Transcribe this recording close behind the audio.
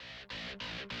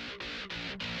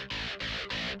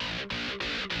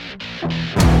Welcome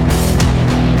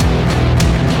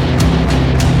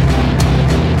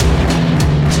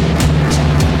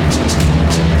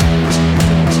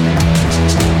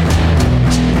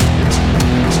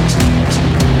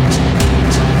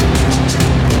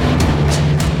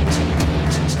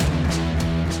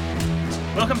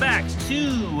back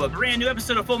to a brand new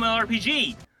episode of Full Metal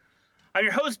RPG. I'm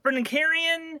your host, Brendan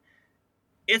Carrion.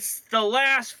 It's the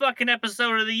last fucking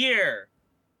episode of the year.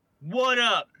 What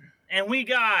up? And we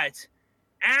got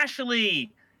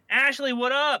Ashley. Ashley,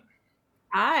 what up?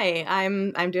 Hi,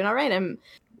 I'm doing all right. I'm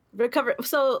recovered.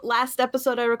 So last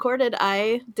episode I recorded,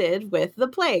 I did with the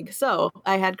plague. So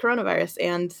I had coronavirus,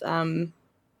 and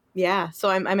so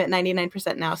I'm at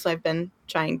 99% now. So I've been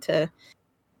trying to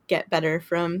get better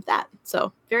from that.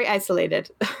 So very isolated.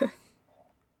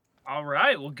 All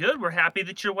right. Well, good. We're happy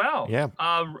that you're well. Yeah.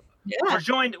 We're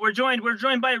joined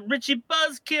by Richie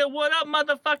Buzzkill. What up,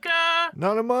 motherfucker?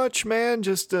 Not much, man.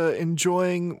 Just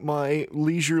enjoying my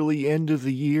leisurely end of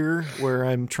the year where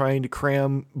I'm trying to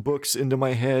cram books into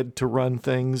my head to run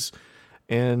things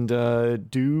and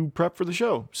do prep for the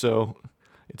show. So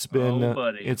it's been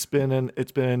it's been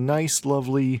a nice,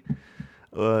 lovely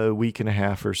week and a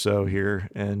half or so here,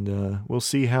 and we'll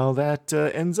see how that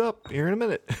ends up here in a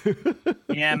minute.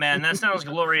 Yeah, man, that sounds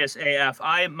glorious AF.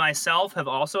 I myself have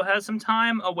also had some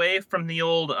time away from the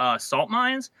old salt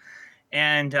mines,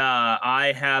 and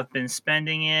I have been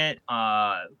spending it,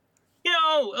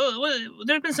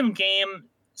 there's been some game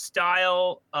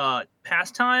style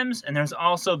pastimes, and there's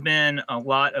also been a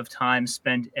lot of time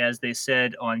spent, as they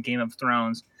said on Game of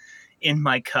Thrones, in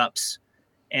my cups.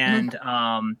 And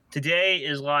today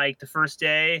is like the first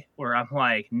day where I'm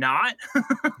like not.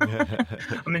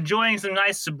 I'm enjoying some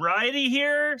nice sobriety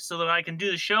here so that I can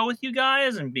do the show with you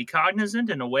guys and be cognizant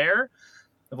and aware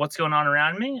of what's going on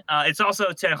around me. It's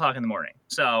also 10 o'clock in the morning.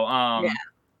 So,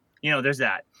 there's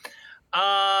that.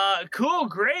 Cool.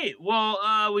 Great.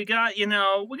 Well, we got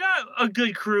a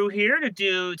good crew here to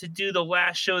do the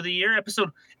last show of the year,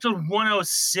 episode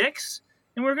 106.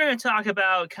 And we're going to talk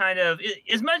about kind of,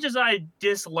 as much as I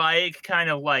dislike kind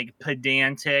of like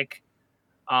pedantic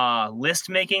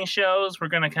list-making shows, we're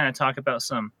going to kind of talk about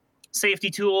some safety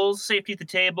tools, safety at the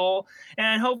table,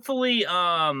 and hopefully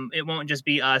it won't just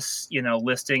be us,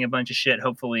 listing a bunch of shit.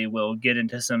 Hopefully we'll get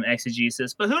into some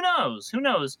exegesis, but who knows?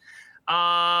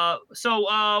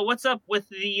 So what's up with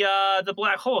the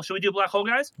black hole? Should we do black hole,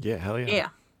 guys? Yeah, hell yeah. Yeah.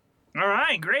 All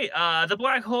right, great. The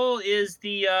black hole is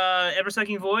the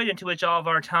ever-sucking void into which all of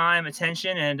our time,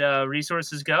 attention, and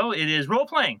resources go. It is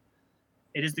role-playing.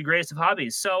 It is the greatest of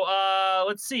hobbies. So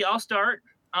let's see. I'll start.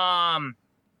 I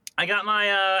got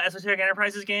my Esoteric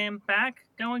Enterprises game back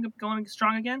going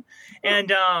strong again.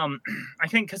 And I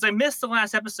think because I missed the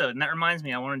last episode, and that reminds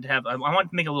me, I wanted to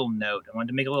make a little note. I wanted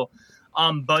to make a little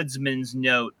ombudsman's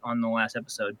note on the last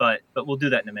episode, but we'll do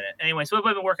that in a minute. Anyway, so what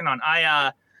have I been working on?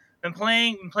 Been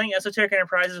playing Esoteric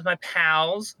Enterprises with my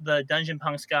pals, the Dungeon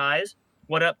Punks guys.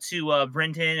 What up to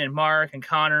Brenton and Mark and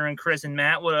Connor and Chris and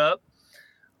Matt? What up?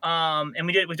 And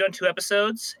we've done 2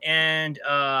 episodes, and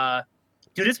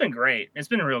dude, it's been great. It's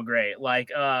been real great. Like,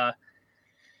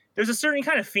 there's a certain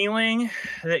kind of feeling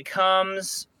that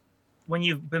comes when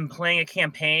you've been playing a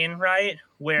campaign, right?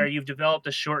 Where you've developed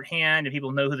a shorthand and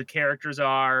people know who the characters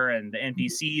are and the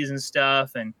NPCs and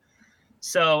stuff. And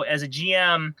so as a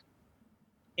GM,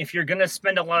 if you're going to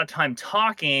spend a lot of time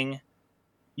talking,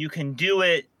 you can do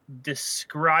it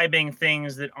describing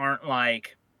things that aren't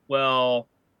like, well,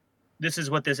 this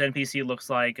is what this NPC looks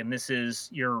like, and this is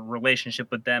your relationship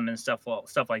with them and stuff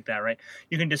like that, right?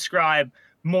 You can describe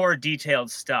more detailed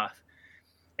stuff.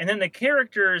 And then the player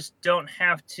characters don't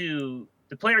have to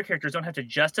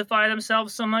justify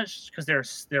themselves so much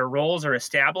because their roles are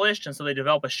established, and so they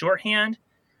develop a shorthand.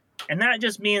 And that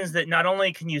just means that not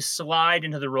only can you slide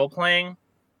into the role-playing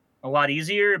a lot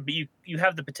easier, but you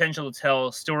have the potential to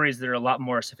tell stories that are a lot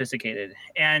more sophisticated.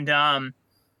 And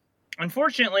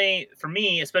unfortunately for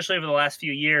me, especially over the last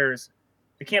few years,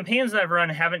 the campaigns that I've run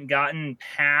haven't gotten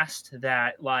past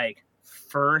that like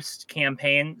first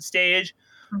campaign stage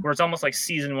where it's almost like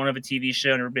season 1 of a TV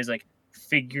show and everybody's like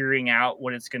figuring out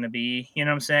what it's going to be, you know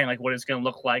what I'm saying? Like what it's going to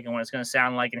look like and what it's going to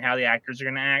sound like and how the actors are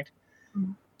going to act.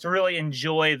 To really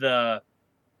enjoy the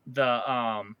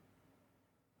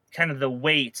kind of the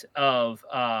weight of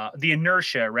the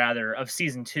inertia, rather, of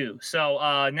season 2. So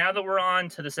now that we're on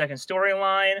to the second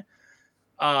storyline,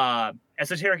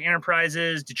 Esoteric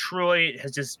Enterprises Detroit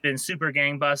has just been super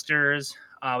gangbusters.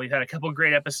 We've had a couple of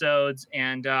great episodes,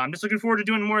 and I'm just looking forward to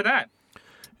doing more of that.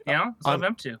 You know, that's what I'm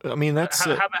up to. I mean, that's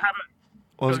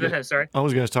Well, go ahead. Sorry. I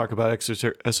was going to talk about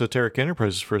Esoteric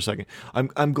Enterprises for a second.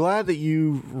 I'm glad that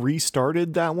you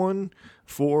restarted that one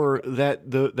for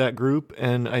that group,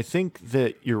 and I think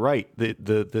that you're right.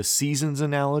 The seasons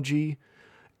analogy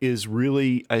is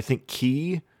really, I think,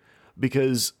 key,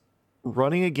 because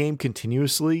running a game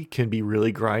continuously can be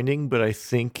really grinding, but I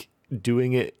think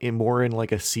doing it in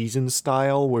like a season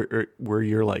style where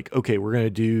you're like, okay, we're going to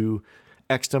do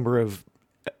X number of,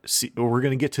 we're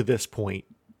going to get to this point,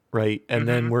 right? And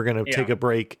then we're going to take a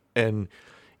break, and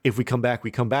if we come back,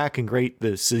 and great,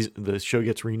 the show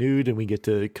gets renewed and we get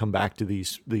to come back to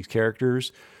these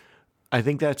characters. I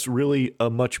think that's really a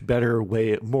much better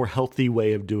way, more healthy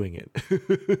way of doing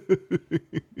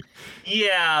it.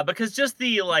 Yeah, because just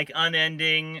the like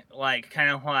unending, like kind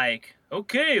of like,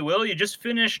 okay, well, you just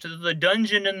finished the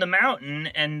dungeon in the mountain,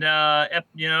 and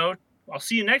you know, I'll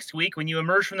see you next week when you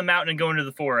emerge from the mountain and go into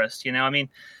the forest. You know, I mean,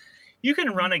 you can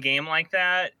run a game like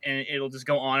that, and it'll just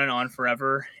go on and on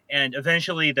forever, and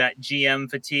eventually that GM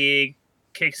fatigue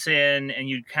kicks in, and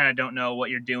you kind of don't know what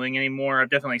you're doing anymore. I've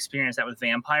definitely experienced that with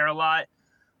Vampire a lot,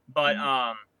 but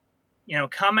you know,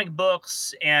 comic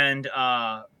books and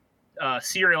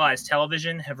serialized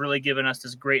television have really given us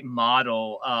this great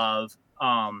model of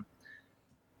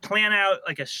plan out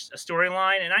like a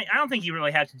storyline, and I don't think you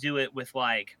really have to do it with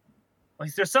like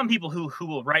there's some people who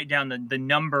will write down the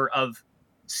number of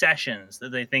sessions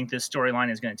that they think this storyline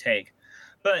is going to take,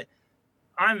 but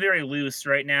I'm very loose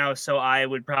right now, so I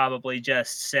would probably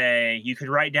just say you could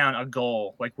write down a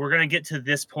goal. Like, we're going to get to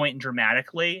this point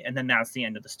dramatically, and then that's the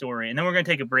end of the story. And then we're going to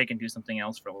take a break and do something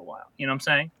else for a little while. You know what I'm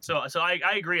saying? So I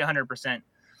agree 100%,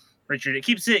 Richard. It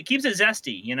keeps it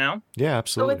zesty, you know? Yeah,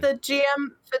 absolutely. So with the GM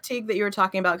fatigue that you were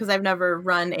talking about, because I've never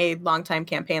run a long time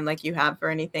campaign like you have or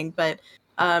anything, but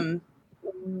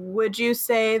would you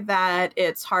say that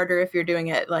it's harder if you're doing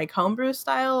it like homebrew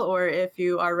style, or if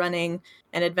you are running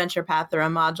an adventure path or a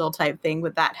module type thing?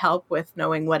 Would that help with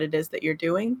knowing what it is that you're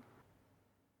doing?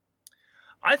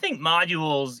 I think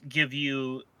modules give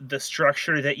you the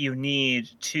structure that you need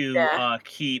to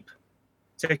keep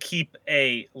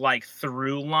a like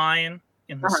through line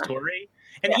in the story.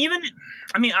 And even,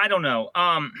 I mean, I don't know.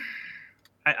 I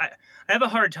have a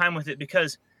hard time with it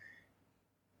because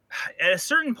at a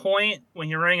certain point when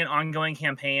you're running an ongoing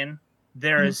campaign,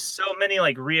 there is so many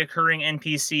like reoccurring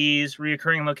NPCs,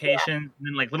 reoccurring locations,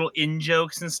 and like little in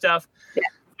jokes and stuff. Yeah.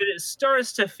 But it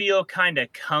starts to feel kind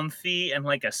of comfy and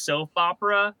like a soap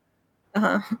opera.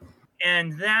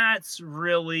 And that's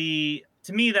really,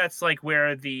 to me, that's like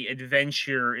where the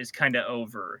adventure is kind of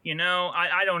over. You know,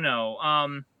 I don't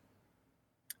know.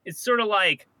 It's sort of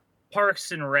like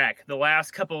Parks and Rec, the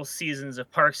last couple of seasons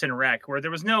of Parks and Rec, where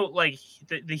there was no like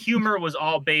the humor was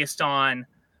all based on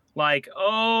like,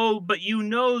 oh, but you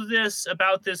know this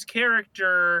about this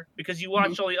character because you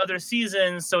watched all the other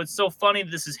seasons, so it's so funny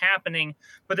that this is happening.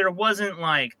 But there wasn't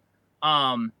like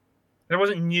there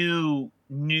wasn't new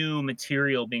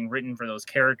material being written for those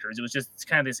characters. It was just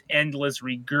kind of this endless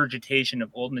regurgitation of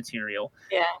old material.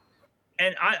 Yeah.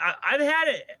 And I've had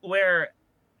it where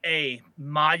a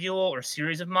module or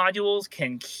series of modules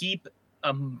can keep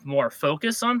a more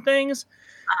focus on things.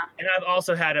 And I've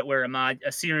also had it where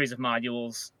a series of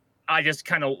modules, I just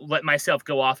kind of let myself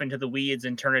go off into the weeds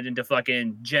and turn it into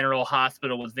fucking General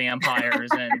Hospital with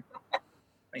vampires and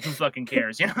like, who fucking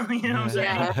cares? You know what I'm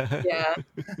saying?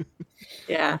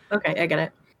 Yeah. Okay, I get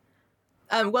it.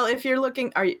 Well, if you're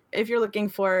looking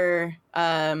for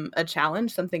a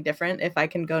challenge, something different, if I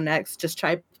can go next, just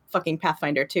try fucking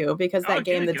Pathfinder 2, because that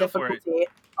game, the difficulty,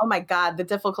 oh my god, the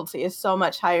difficulty is so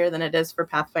much higher than it is for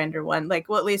Pathfinder 1. Like,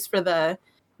 well, at least for the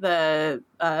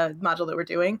module that we're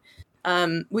doing.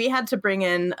 We had to bring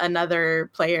in another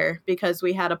player because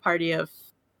we had a party of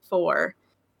 4,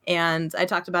 and I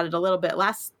talked about it a little bit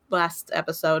last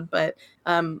episode, but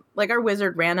like our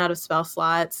wizard ran out of spell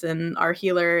slots, and our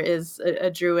healer is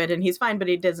a druid, and he's fine, but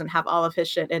he doesn't have all of his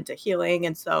shit into healing.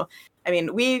 And so, I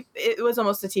mean, it was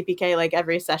almost a TPK like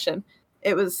every session.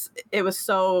 It was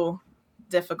so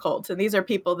difficult, and these are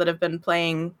people that have been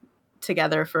playing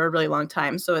together for a really long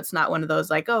time, so it's not one of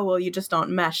those like, oh well, you just don't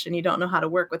mesh and you don't know how to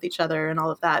work with each other and all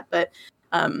of that. But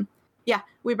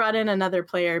we brought in another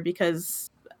player because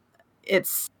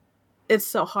it's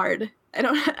so hard.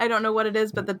 I don't know what it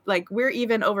is, but we're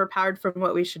even overpowered from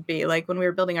what we should be. Like, when we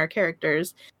were building our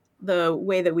characters, the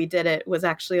way that we did it was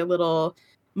actually a little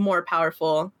more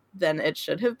powerful than it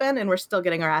should have been, and we're still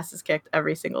getting our asses kicked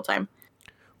every single time.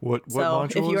 What module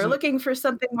if you are is looking for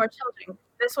something more challenging,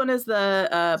 this one is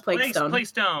the Plague Stone. Plague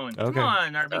Stone. Okay. Come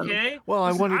on, RBK. Well,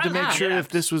 I wanted to make sure if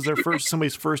this was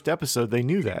somebody's first episode, they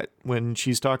knew that when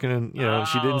she's talking, and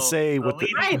she didn't say what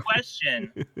the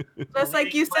question. Just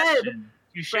like you said.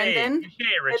 Brendan. Touche,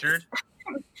 Richard.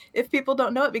 If people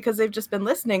don't know it because they've just been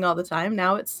listening all the time,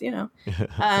 now it's, yeah.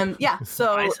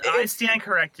 So I stand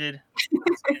corrected.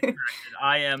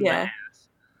 I am Yeah.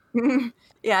 the ass.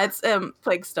 Yeah, it's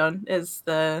Plaguestone is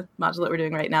the module that we're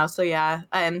doing right now. So yeah,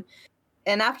 and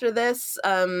after this,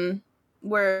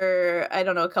 we're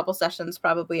a couple sessions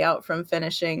probably out from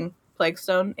finishing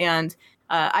Plaguestone, and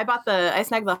I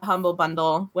snagged the Humble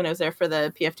bundle when it was there for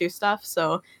the PF2 stuff.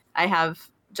 So I have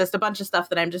just a bunch of stuff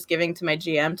that I'm just giving to my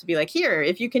GM to be like, here,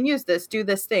 if you can use this, do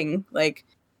this thing. Like,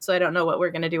 so I don't know what we're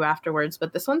gonna do afterwards,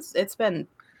 but this one's it's been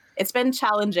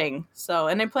challenging. So,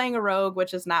 and I'm playing a rogue,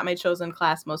 which is not my chosen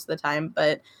class most of the time,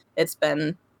 but it's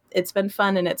been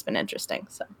fun and it's been interesting.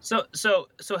 So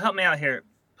help me out here.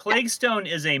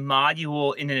 Plaguestone is a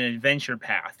module in an adventure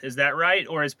path. Is that right?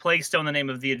 Or is Plaguestone the name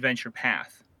of the adventure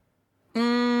path?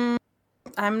 I'm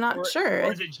not sure.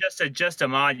 Or is it just a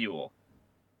module?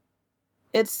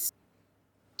 It's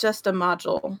just a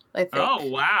module, I think. Oh,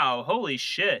 wow. Holy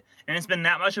shit. And it's been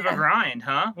that much of a grind,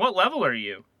 huh? What level are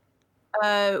you?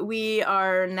 We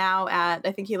are now at,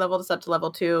 I think he leveled us up to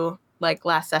level 2, like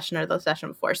last session or the session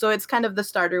before. So it's kind of the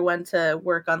starter one to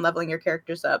work on leveling your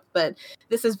characters up. But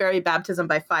this is very baptism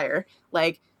by fire.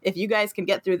 Like, if you guys can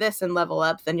get through this and level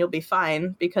up, then you'll be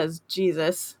fine, because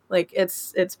Jesus, like,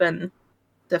 it's been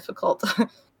difficult.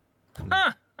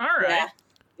 Huh. All right.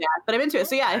 Yeah, but I'm into it.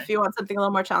 So yeah, if you want something a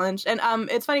little more challenged. And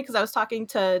it's funny because I was talking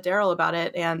to Daryl about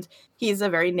it, and he's a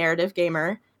very narrative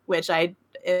gamer, which I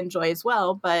enjoy as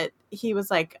well. But he was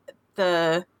like,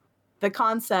 the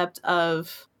concept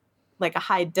of like a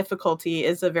high difficulty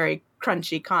is a very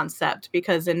crunchy concept,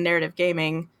 because in narrative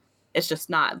gaming, it's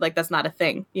just not, like, that's not a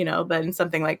thing, but in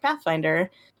something like Pathfinder,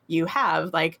 you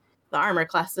have like the armor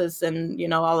classes and,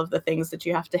 all of the things that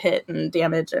you have to hit and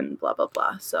damage and blah, blah,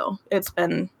 blah. So it's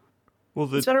been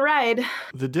a ride.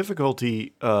 The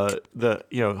difficulty,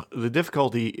 the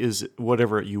difficulty is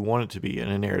whatever you want it to be in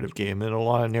a narrative game, and a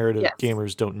lot of narrative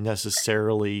gamers don't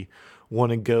necessarily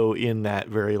want to go in that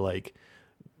very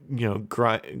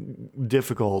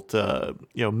difficult,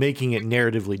 making it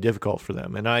narratively difficult for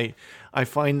them. And I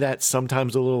find that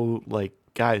sometimes a little like,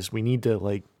 guys, we need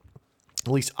to at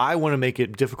least I want to make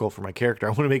it difficult for my character. I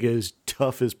want to make it as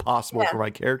tough as possible for my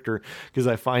character, because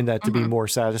I find that to be more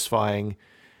satisfying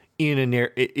in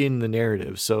the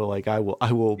narrative. So like I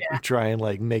will try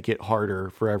and make it harder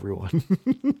for everyone.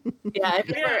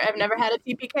 I've never had a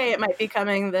TPK. It might be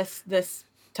coming this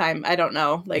time. I don't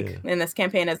know. In this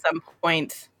campaign, at some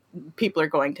point, people are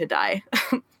going to die.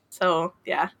 So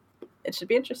yeah, it should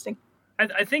be interesting.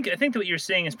 I think that what you're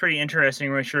saying is pretty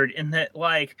interesting, Richard, in that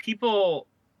people.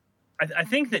 I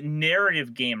think that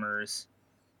narrative gamers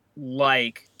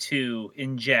like to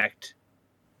inject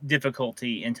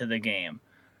difficulty into the game,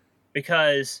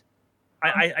 because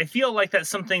I feel like that's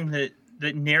something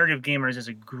that narrative gamers as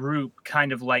a group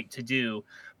kind of like to do.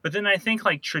 But then I think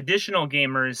traditional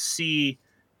gamers see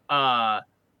the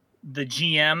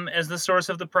GM as the source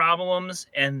of the problems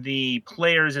and the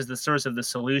players as the source of the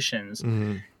solutions.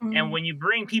 Mm-hmm. And when you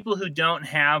bring people who don't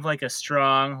have a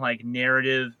strong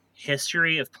narrative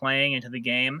history of playing into the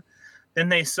game, then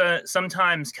they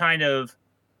sometimes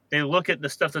they look at the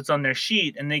stuff that's on their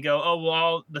sheet and they go, oh,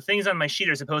 well, the things on my sheet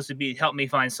are supposed to help me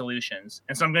find solutions,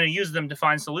 and so I'm going to use them to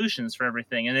find solutions for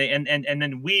everything. And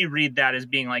then we read that as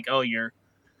being like, oh, you're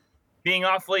being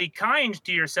awfully kind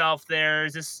to yourself there.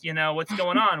 Is this, what's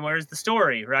going on? Where's the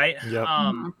story, right? Yep.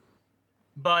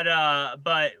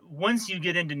 But once you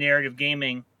get into narrative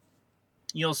gaming,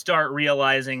 you'll start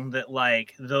realizing that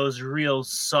those real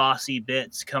saucy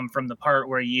bits come from the part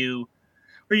where you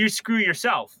screw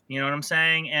yourself. You know what I'm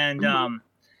saying? And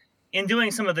in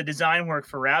doing some of the design work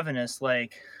for Ravenous,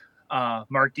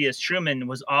 Mark Diaz Truman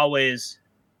was always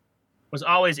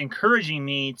encouraging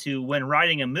me to, when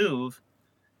writing a move,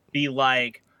 be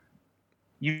like,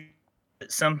 you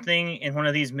something in one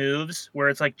of these moves where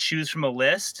it's choose from a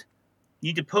list. You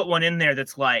need to put one in there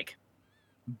that's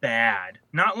bad,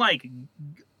 not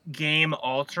game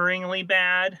alteringly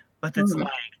bad, but that's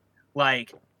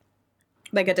like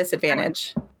a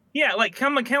disadvantage. Yeah,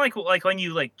 kind of like when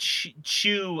you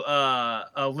chew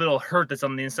a little hurt that's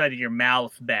on the inside of your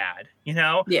mouth bad,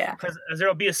 Yeah. Because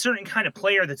there'll be a certain kind of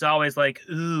player that's always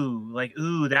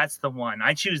ooh, that's the one.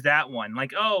 I choose that one. I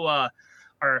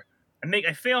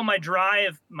fail my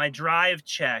drive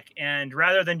check, and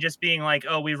rather than just being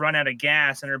oh, we run out of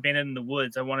gas and are abandoned in the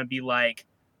woods, I want to be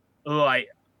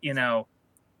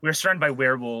we're surrounded by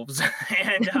werewolves,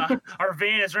 and our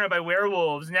van is surrounded by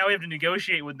werewolves. Now we have to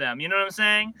negotiate with them. You know what I'm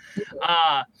saying?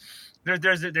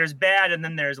 There's bad, and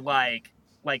then there's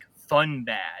fun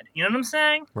bad. You know what I'm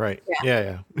saying? Right.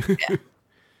 Yeah.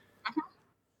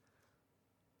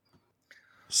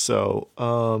 So,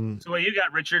 So what you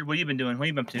got, Richard? What you been doing? What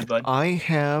you been up to, bud? I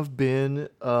have been,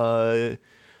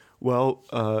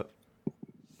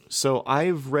 so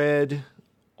I've read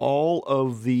all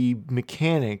of the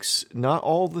mechanics, not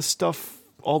all the stuff,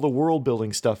 all the world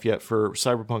building stuff yet for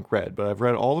Cyberpunk Red, but I've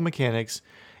read all the mechanics,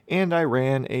 and I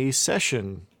ran a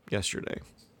session yesterday.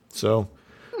 So,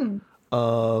 I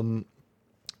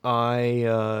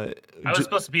was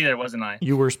supposed to be there, wasn't I?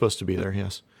 You were supposed to be there,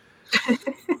 yes.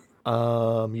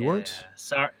 You weren't.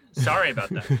 Sorry about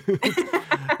that.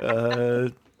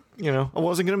 I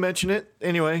wasn't going to mention it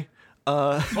anyway.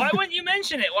 Why wouldn't you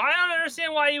mention it? Well, I don't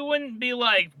understand why you wouldn't be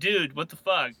like, dude, what the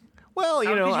fuck? Well,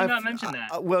 How could you not mention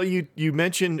that? Well, you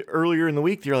mentioned earlier in the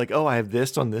week, you're like, oh, I have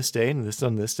this on this day, and this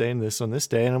on this day, and this on this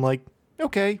day, and I'm like,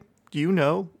 okay,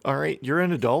 all right, you're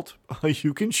an adult,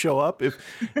 you can show up if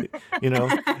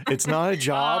it's not a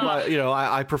job.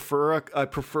 I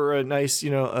prefer a nice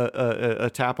a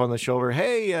tap on the shoulder.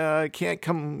 Hey, I can't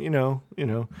come. That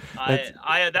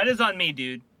is on me,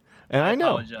 dude. And I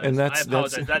know, apologize. and I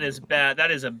apologize. That is bad.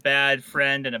 That is a bad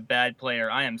friend and a bad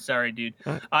player. I am sorry, dude.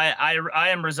 I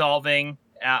am resolving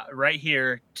right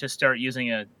here to start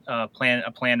using a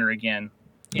planner again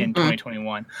in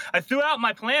 2021. I threw out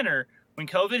my planner when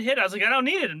COVID hit. I was like, I don't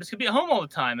need it. I'm just gonna be at home all the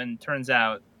time. And turns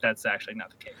out that's actually not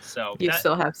the case. So you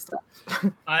still have stuff.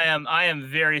 I am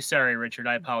very sorry, Richard.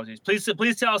 I apologize. Please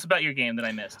tell us about your game that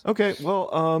I missed. Okay.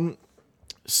 Well,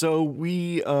 so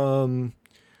we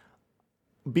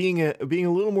being a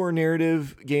little more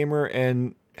narrative gamer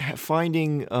and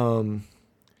finding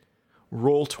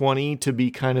Roll20 to be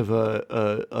kind of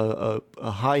a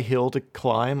high hill to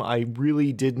climb. I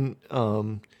really didn't.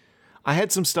 I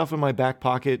had some stuff in my back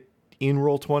pocket in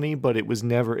Roll20, but it was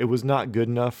not good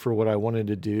enough for what I wanted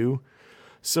to do.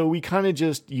 So we kind of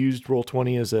just used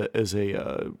Roll20 as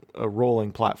a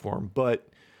rolling platform. But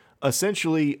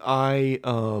essentially, I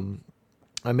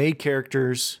made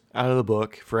characters out of the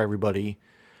book for everybody.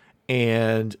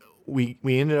 And I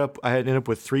ended up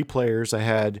with 3 players. I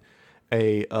had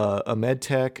a med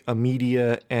tech, a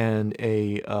media, and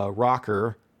a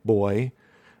rocker boy.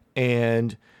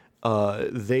 And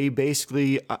they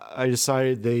basically, I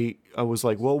decided I was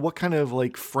like, well, what kind of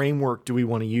like framework do we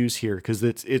want to use here? Because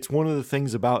it's one of the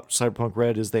things about Cyberpunk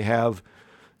Red is they have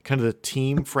kind of the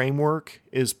team framework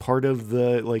is part of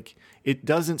the, like, it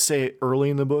doesn't say it early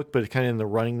in the book, but kind of in the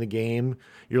running the game,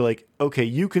 you're like, okay,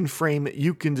 you can frame it,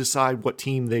 you can decide what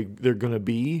team they're going to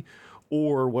be.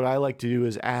 Or what I like to do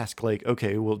is ask, like,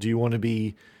 okay, well, do you want to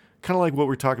be kind of like what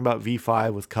we're talking about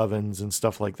V5 with covens and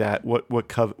stuff like that? What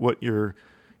your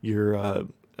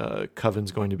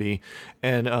coven's going to be?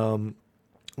 And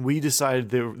we decided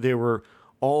they were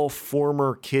all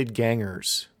former kid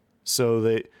gangers, so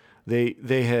they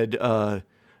had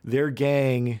their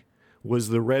gang was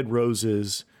the Red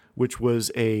Roses, which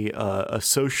was a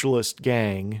socialist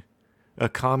gang, a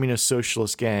communist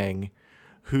socialist gang,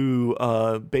 who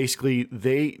basically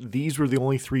these were the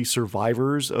only 3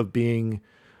 survivors of being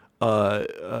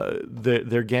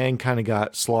their gang kind of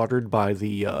got slaughtered by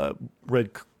the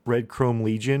Red Chrome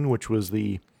Legion, which was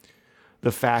the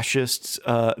fascist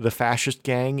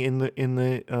gang in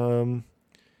the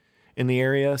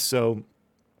area. So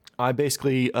I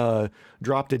basically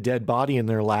dropped a dead body in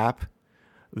their lap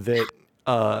that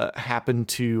happened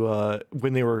to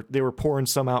when they were pouring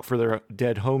some out for their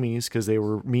dead homies because they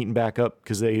were meeting back up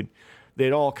because they'd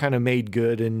all kind of made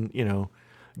good and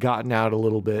gotten out a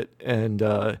little bit, and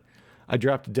I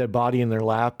dropped a dead body in their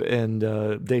lap, and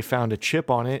they found a chip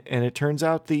on it, and it turns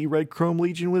out the Red Chrome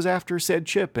Legion was after said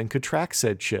chip and could track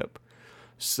said chip.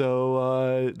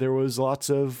 So there was lots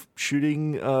of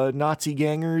shooting Nazi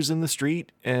gangers in the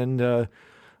street and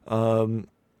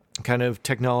kind of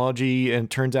technology,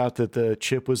 and turns out that the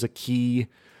chip was a key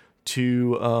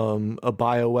to a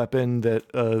bioweapon that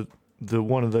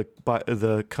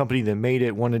the company that made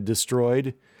it wanted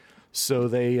destroyed. So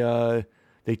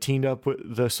they teamed up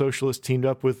with the socialists, teamed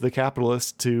up with the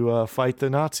capitalists to fight the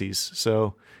Nazis.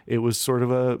 So it was sort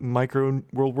of a micro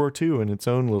World War II in its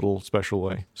own little special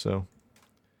way. So.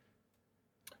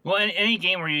 Well, any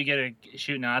game where you get to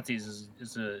shoot Nazis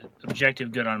is a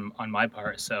objective good on my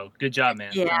part. So good job, man.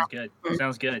 Yeah. Sounds good.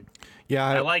 Sounds good. Yeah,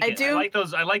 I like it. I like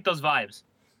those vibes.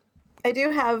 I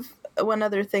do have one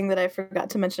other thing that I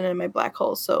forgot to mention in my black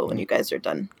hole. So when you guys are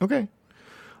done, okay.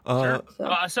 Sure.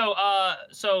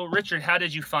 So Richard, how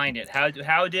did you find it? How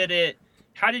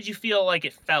did you feel like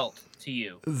it felt to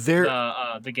you?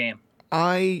 The game.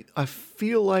 I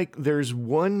feel like there's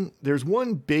one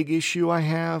big issue I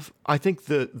have. I think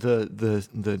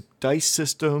the dice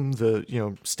system,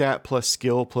 the stat plus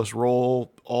skill plus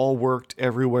roll all worked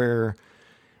everywhere.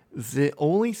 The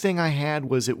only thing I had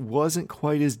was it wasn't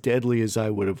quite as deadly as I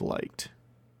would have liked.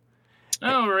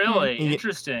 Oh, really? Yeah,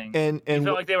 Interesting. And You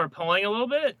felt like they were pulling a little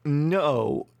bit?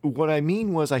 no, what I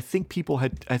mean was I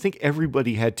think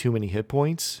everybody had too many hit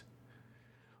points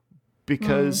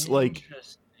because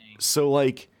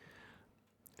Interesting.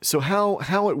 so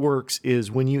how it works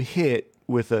is when you hit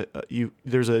with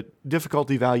there's a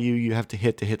difficulty value you have to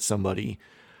hit somebody.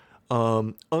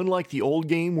 Unlike the old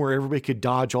game where everybody could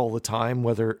dodge all the time,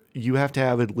 whether you have to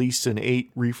have at least an 8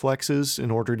 reflexes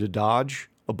in order to dodge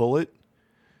a bullet,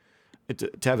 to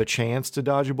have a chance to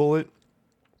dodge a bullet.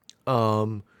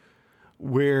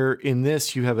 Where in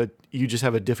this you just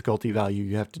have a difficulty value.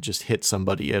 You have to just hit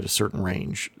somebody at a certain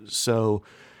range. So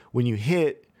when you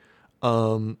hit,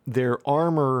 their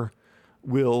armor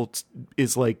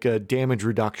is like a damage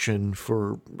reduction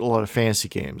for a lot of fantasy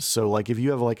games. So like if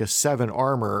you have like a 7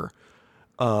 armor,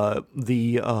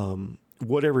 the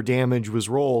whatever damage was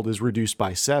rolled is reduced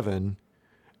by 7,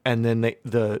 and then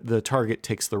the target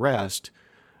takes the rest.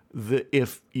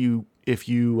 If you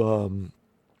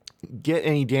get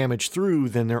any damage through,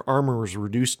 then their armor is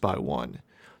reduced by 1.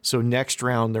 So next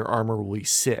round their armor will be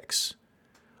 6.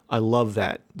 I love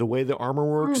that. The way the armor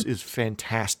works is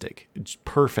fantastic. It's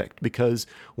perfect because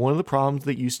one of the problems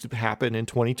that used to happen in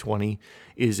 2020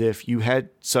 is if you had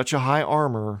such a high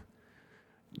armor,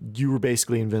 you were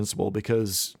basically invincible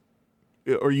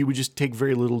or you would just take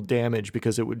very little damage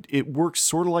because it works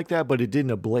sort of like that, but it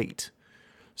didn't ablate.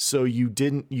 So you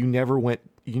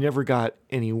never got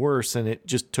any worse, and it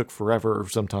just took forever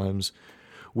sometimes.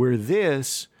 Where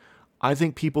this, I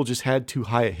think people just had too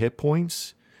high a hit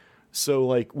points. So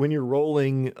like when you're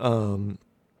rolling, 2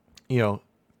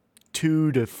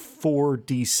 to 4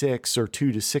 d6 or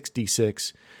 2 to 6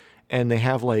 d6, and they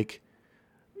have like,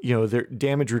 their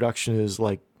damage reduction is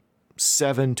like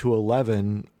 7 to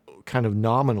 11 kind of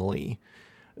nominally.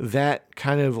 That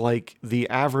kind of like the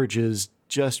average is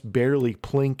just barely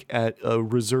plink at a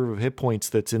reserve of hit points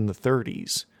that's in the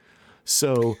 30s.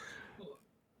 So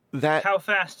that how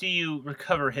fast do you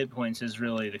recover hit points is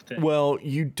really the thing. Well,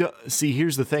 see,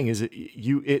 here's the thing: is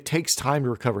it takes time to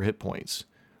recover hit points.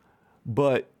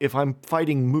 But if I'm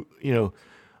fighting,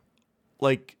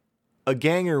 like a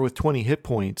ganger with 20 hit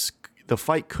points, the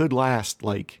fight could last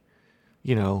like,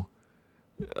 8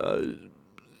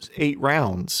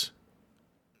 rounds.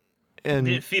 And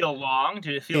did it feel long?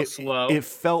 Did it feel slow? It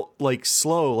felt like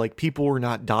slow, like people were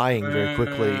not dying very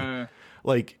quickly.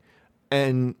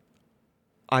 And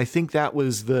I think that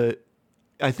was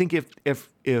I think if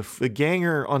the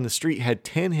ganger on the street had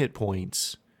 10 hit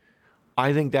points,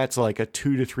 I think that's like a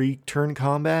 2 to 3 turn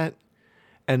combat.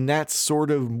 And that's sort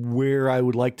of where I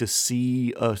would like to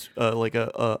see a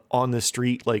on the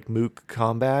street like Mook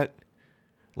combat.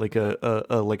 Like a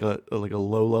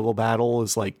low level battle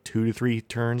is like 2 to 3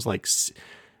 turns. Like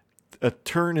a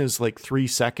turn is like 3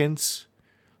 seconds,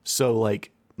 so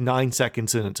like 9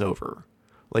 seconds and it's over.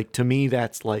 Like to me,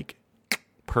 that's like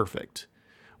perfect.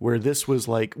 Where this was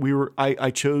like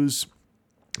I chose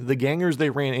the gangers they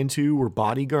ran into were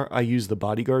bodyguard. I used the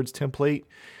bodyguards template,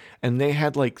 and they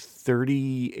had like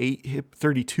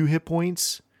 32 hit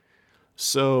points.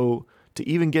 So to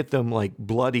even get them like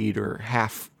bloodied or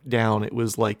half down, it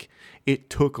was like it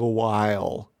took a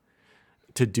while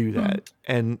to do that.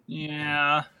 And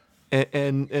yeah,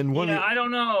 and one. Yeah, I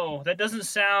don't know. That doesn't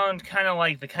sound kind of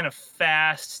like the kind of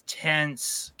fast,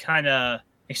 tense kind of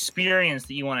experience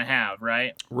that you want to have,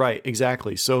 right? Right,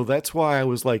 exactly. So that's why I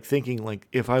was like thinking, like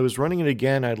if I was running it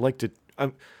again, I'd like to.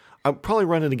 I'll probably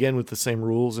run it again with the same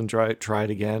rules and try it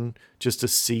again just to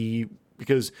see,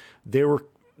 because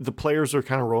the players are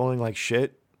kind of rolling like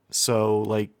shit. So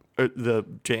like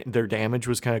their damage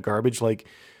was kind of garbage. Like,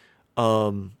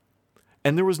 and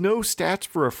there was no stats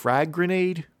for a frag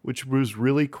grenade, which was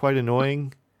really quite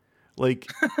annoying.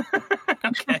 Like,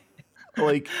 okay.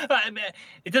 Like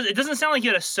it doesn't sound like you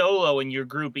had a solo in your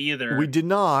group either. We did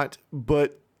not,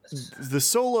 but the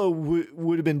solo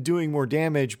would have been doing more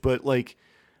damage. But like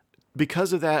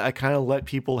because of that, I kind of let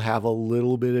people have a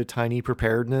little bit of tiny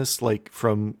preparedness, like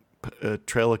from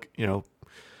trail,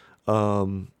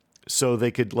 so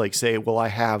they could like say, well, I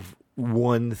have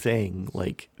one thing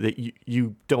like that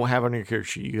you don't have on your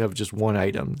character sheet. You have just one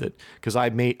item that, because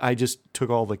I just took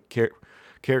all the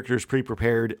characters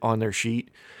pre-prepared on their sheet,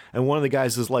 and one of the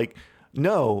guys is like,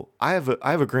 no, I have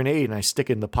a grenade and I stick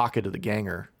it in the pocket of the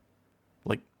ganger.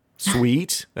 Like,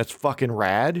 sweet, that's fucking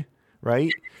rad,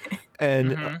 right?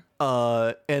 And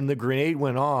and the grenade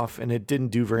went off and it didn't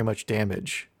do very much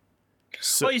damage.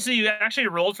 So you actually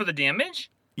rolled for the damage?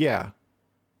 Yeah.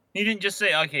 You didn't just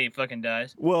say, okay, he fucking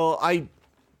dies. Well,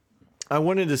 I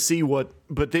wanted to see what,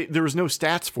 but there was no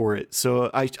stats for it,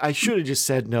 so I should have just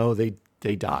said no.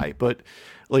 They die, but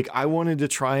like I wanted to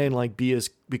try and like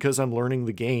because I'm learning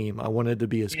the game. I wanted to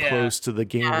be as close to the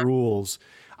game rules.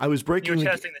 I was breaking. You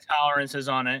were testing the tolerances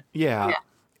on it. Yeah.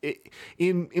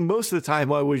 In most of the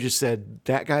time, I would have just said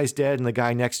that guy's dead and the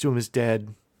guy next to him is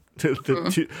dead.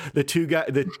 The two guys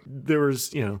that there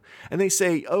was, and they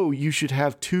say, oh, you should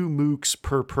have 2 mooks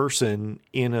per person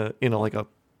in a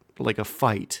like a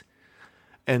fight.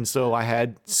 And so I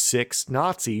had 6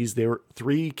 Nazis.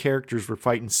 3 characters were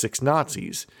fighting 6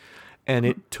 Nazis, and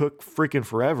it took freaking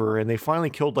forever. And they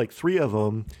finally killed like 3 of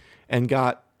them and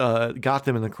got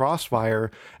them in the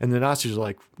crossfire. And the Nazis were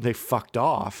like, they fucked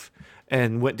off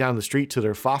and went down the street to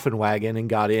their Waffen and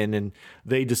got in, and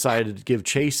they decided to give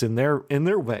chase in their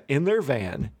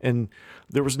van. And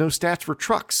there was no stats for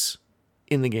trucks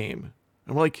in the game.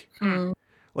 I'm like,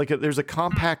 there's a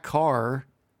compact car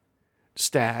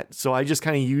stat, so I just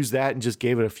kind of used that and just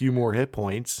gave it a few more hit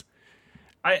points.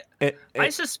 I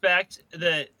suspect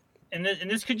that, and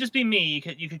this could just be me.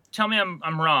 You could tell me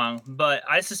I'm wrong, but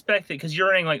I suspect that because you're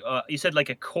running like you said like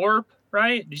a corp,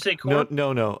 right? Did you say corp?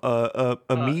 No.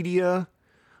 A media,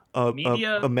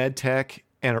 a med tech,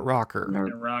 and a rocker.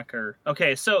 And a rocker.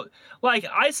 Okay, so like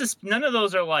none of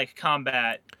those are like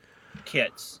combat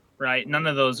kits. Right, none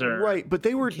of those are right, but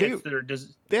they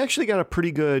actually got a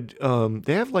pretty good.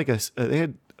 They have like they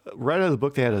had right out of the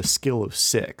book. They had a skill of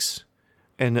 6,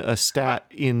 and a stat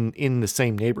in the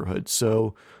same neighborhood.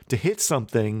 So to hit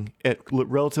something at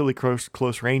relatively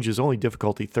close range is only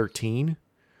difficulty 13.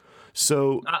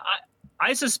 So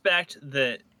I suspect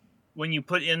that when you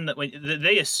put in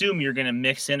they assume you're going to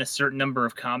mix in a certain number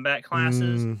of combat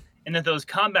classes, and that those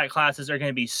combat classes are going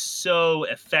to be so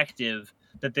effective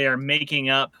that they are making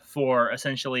up for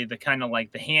essentially the kind of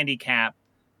like the handicap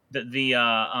that the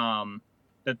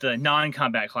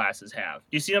non-combat classes have.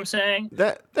 Do you see what I'm saying?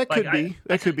 That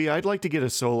could be. I'd like to get a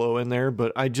solo in there,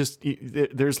 but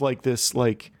there's like this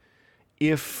like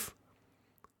if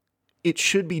it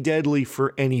should be deadly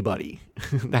for anybody.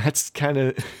 That's kind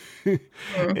of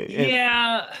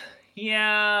yeah.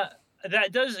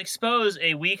 That does expose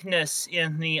a weakness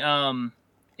in the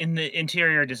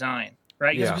interior design.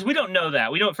 Right, because we don't know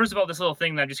that. We don't. First of all, this little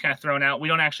thing that I've just kind of thrown out, we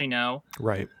don't actually know.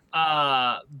 Right.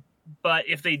 But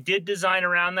if they did design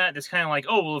around that, it's kind of like,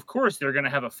 oh, well, of course they're going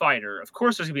to have a fighter. Of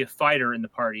course there's going to be a fighter in the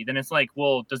party. Then it's like,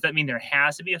 well, does that mean there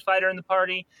has to be a fighter in the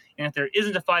party? And if there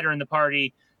isn't a fighter in the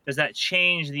party, does that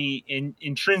change the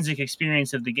intrinsic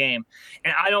experience of the game?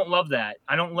 And I don't love that.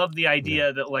 I don't love the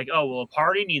idea that like, oh, well, a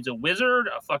party needs a wizard,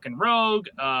 a fucking rogue,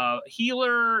 a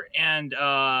healer, and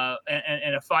a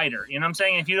fighter. You know what I'm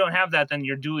saying? If you don't have that, then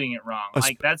you're doing it wrong.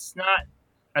 Like that's not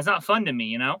fun to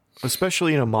me,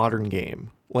 Especially in a modern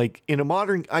game. Like in a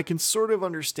modern, I can sort of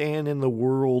understand in the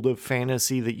world of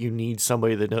fantasy that you need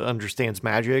somebody that understands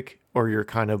magic, or you're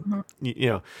kind of,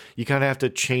 you kind of have to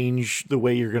change the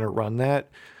way you're going to run that.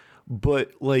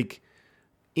 But like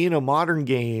in a modern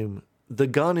game, the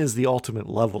gun is the ultimate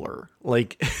leveler.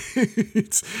 Like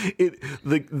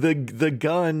the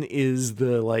gun is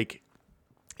the like,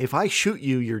 if I shoot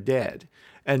you, you're dead.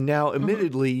 And now,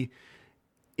 admittedly,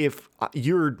 if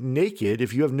you're naked,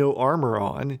 if you have no armor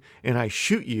on, and I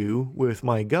shoot you with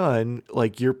my gun,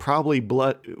 like you're probably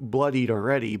bloodied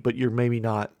already, but you're maybe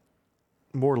not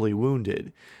mortally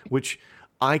wounded, which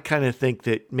I kind of think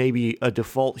that maybe a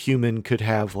default human could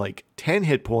have like 10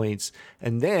 hit points,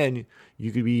 and then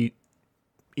you could be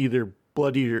either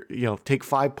bloodied or, take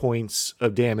 5 points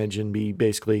of damage and be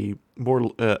basically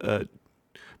more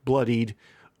bloodied,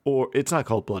 or it's not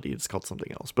called bloodied, it's called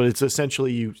something else, but it's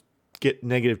essentially you get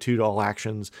 -2 to all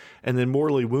actions, and then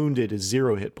mortally wounded is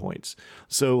 0 hit points.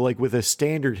 So like with a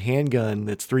standard handgun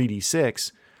that's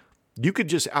 3d6, you could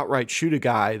just outright shoot a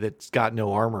guy that's got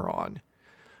no armor on.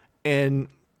 And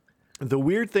the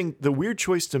weird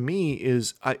choice to me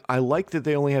is I like that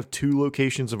they only have 2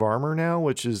 locations of armor now,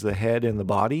 which is the head and the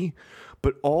body,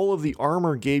 but all of the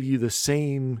armor gave you the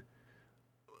same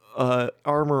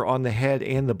armor on the head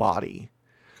and the body.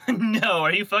 No,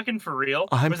 are you fucking for real?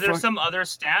 Was there some other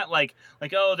stat like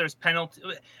oh, there's penalties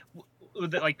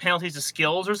to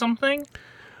skills or something?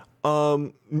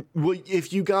 Well,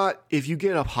 if you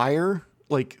get up higher,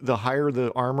 like the higher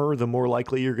the armor, the more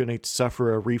likely you're going to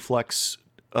suffer a reflex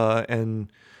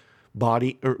and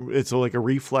body, or it's like a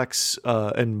reflex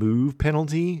and move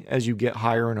penalty as you get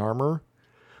higher in armor.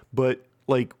 But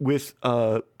like with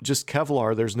just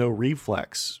Kevlar, there's no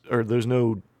reflex, or there's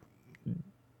no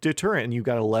deterrent, and you've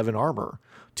got 11 armor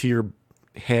to your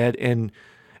head, and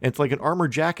it's like an armor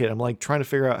jacket. I'm like trying to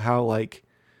figure out how like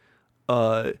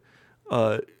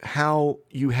how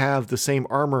you have the same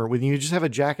armor when you just have a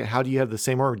jacket. How do you have the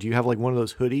same armor? Do you have like one of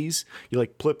those hoodies you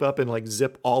like flip up and like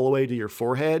zip all the way to your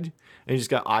forehead and you just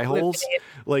got eye holes?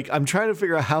 Like I'm trying to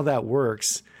figure out how that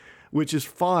works, which is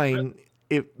fine.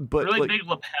 But really like, big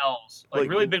lapels, like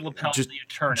really big lapels just that you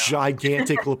turn up.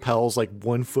 gigantic lapels, like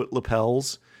 1 foot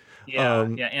lapels. Yeah,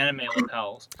 anime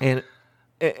lapels. And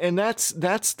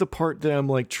that's the part that I'm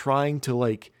like trying to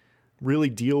like really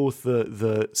deal with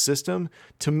the system.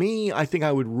 To me, I think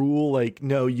I would rule like,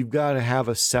 no, you've got to have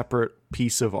a separate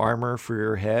piece of armor for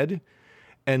your head.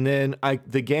 And then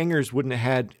the gangers wouldn't have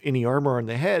had any armor on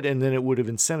the head, and then it would have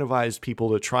incentivized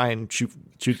people to try and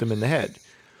shoot them in the head.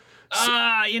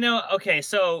 Okay,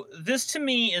 so this to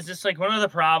me is just like one of the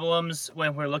problems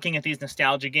when we're looking at these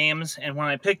nostalgia games. And when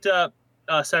I picked up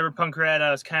Cyberpunk Red,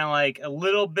 I was kind of like a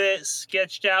little bit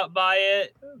sketched out by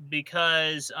it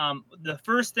because the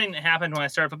first thing that happened when I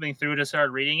started flipping through to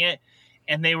start reading it,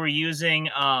 and they were using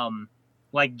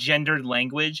like gendered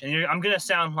language, and I'm gonna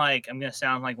sound like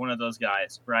one of those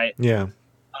guys, right? Yeah.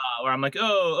 Where I'm like,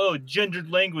 oh, gendered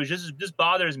language. This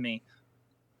bothers me.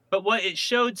 But what it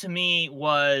showed to me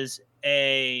was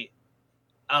a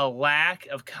lack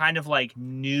of kind of like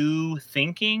new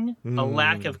thinking, a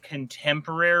lack of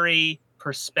contemporary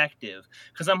perspective.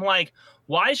 Because I'm like,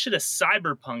 why should a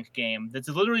cyberpunk game that's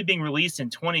literally being released in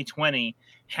 2020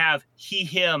 have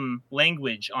he/him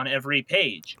language on every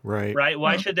page? Right?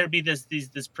 Why should there be this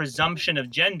presumption of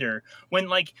gender when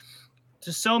like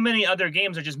so many other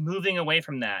games are just moving away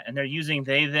from that, and they're using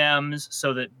they thems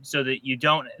so that you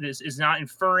don't, this is not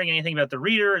inferring anything about the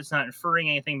reader, it's not inferring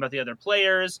anything about the other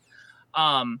players.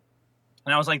 And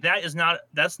I was like, that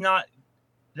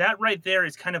right there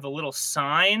is kind of a little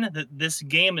sign that this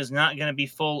game is not going to be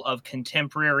full of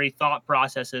contemporary thought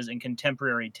processes and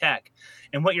contemporary tech.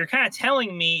 And what you're kind of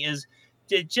telling me is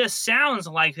it just sounds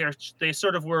like they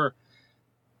sort of were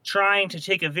trying to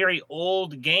take a very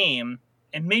old game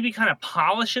and maybe kind of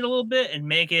polish it a little bit and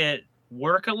make it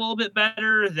work a little bit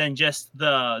better than just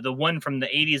the one from the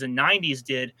 80s and 90s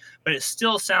did. But it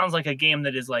still sounds like a game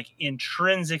that is like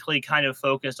intrinsically kind of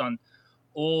focused on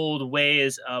old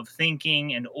ways of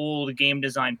thinking and old game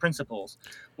design principles.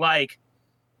 Like,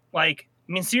 I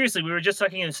mean, seriously, we were just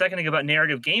talking a second ago about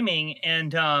narrative gaming.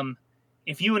 And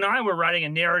if you and I were writing a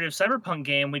narrative cyberpunk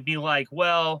game, we'd be like,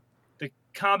 well, the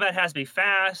combat has to be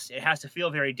fast. It has to feel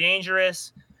very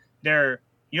dangerous. You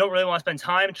don't really want to spend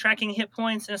time tracking hit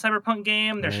points in a cyberpunk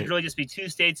game. There should really just be two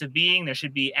states of being. There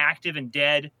should be active and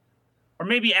dead, or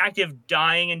maybe active,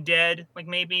 dying, and dead. Like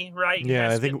maybe, right? Yeah,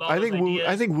 I think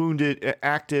wounded,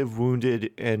 active,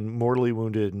 wounded, and mortally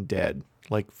wounded and dead.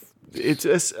 Like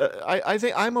it's I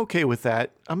think I'm okay with that.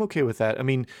 I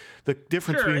mean, the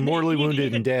difference between mortally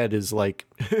wounded and dead is like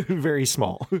very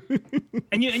small.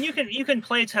 and you can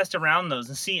play test around those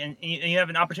and see, and you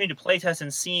have an opportunity to play test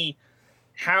and see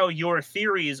how your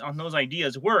theories on those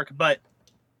ideas work. But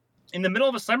in the middle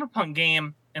of a cyberpunk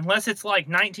game, unless it's like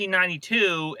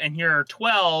 1992 and you're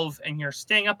 12 and you're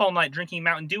staying up all night drinking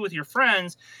Mountain Dew with your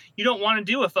friends, you don't want to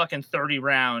do a fucking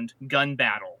 30-round gun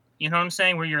battle. You know what I'm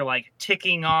saying? Where you're like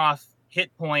ticking off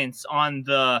hit points on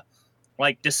the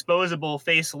like disposable,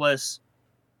 faceless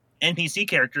NPC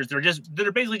characters. That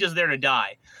are basically just there to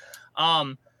die.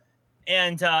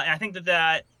 And I think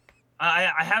that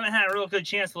I haven't had a real good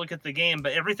chance to look at the game,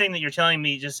 but everything that you're telling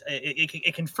me just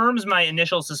it confirms my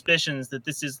initial suspicions that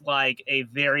this is like a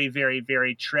very, very,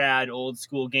 very trad old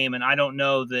school game, and I don't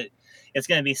know that it's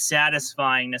going to be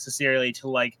satisfying necessarily to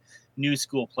like new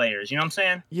school players. You know what I'm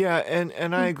saying? Yeah,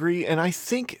 and I agree, and I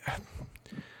think,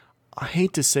 I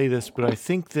hate to say this, but I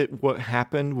think that what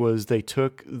happened was they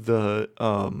took the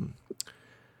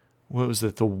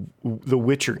the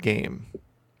Witcher game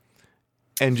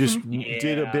and just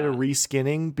did a bit of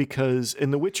reskinning, because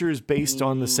The Witcher is based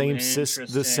on the same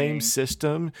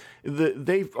system.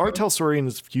 R.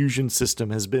 Talsorian's fusion system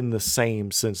has been the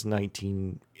same since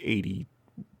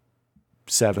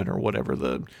 1987 or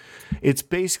whatever. It's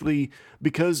basically,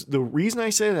 because the reason I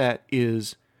say that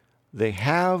is they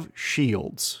have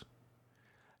shields.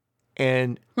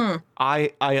 And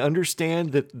I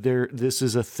understand that this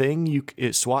is a thing.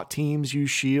 SWAT teams use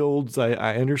shields.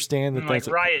 I understand that that's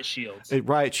riot shields.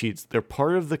 Riot shields. They're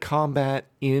part of the combat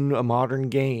in a modern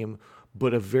game,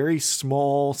 but a very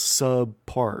small sub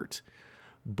part.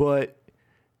 But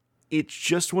it's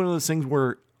just one of those things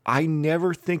where I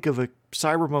never think of a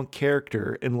cyberpunk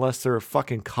character unless they're a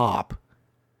fucking cop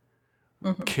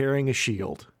carrying a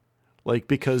shield. Like,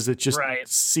 because it just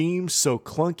seems so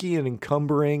clunky and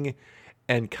encumbering,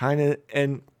 and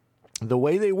and the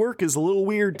way they work is a little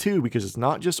weird too, because it's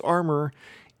not just armor.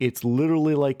 It's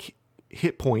literally like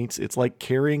hit points. It's like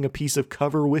carrying a piece of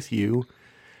cover with you.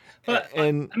 But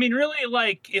and I mean, really,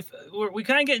 like if we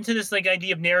kind of get into this like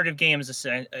idea of narrative games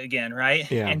again, right?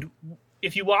 Yeah. And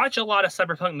if you watch a lot of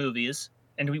cyberpunk movies,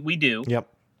 and we do, yep,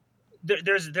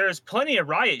 there's plenty of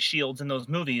riot shields in those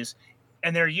movies,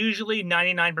 and they're usually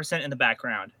 99% in the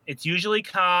background. It's usually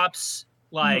cops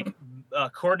like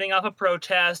cordoning off a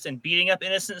protest and beating up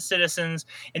innocent citizens,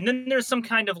 and then there's some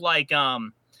kind of like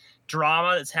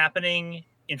drama that's happening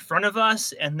in front of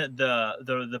us, and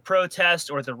the protest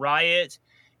or the riot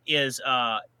is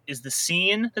the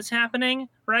scene that's happening,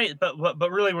 right? But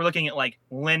really, we're looking at like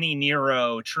Lenny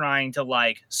Nero trying to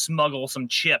like smuggle some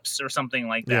chips or something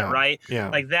like that, right? Yeah.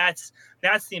 Like that's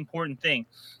the important thing.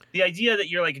 The idea that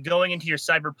you're like going into your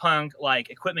cyberpunk like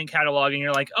equipment catalog and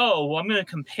you're like, oh, well, I'm going to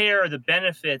compare the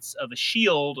benefits of a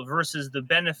shield versus the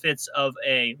benefits of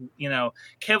a,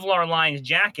 Kevlar lined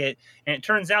jacket. And it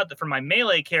turns out that for my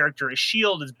melee character, a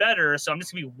shield is better. So I'm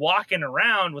just gonna be walking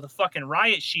around with a fucking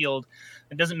riot shield.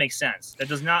 It doesn't make sense. It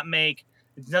doesn't make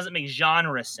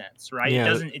genre sense, right?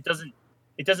 Yeah. It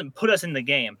doesn't put us in the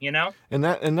game, And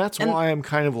that's why I'm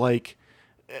kind of like,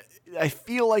 I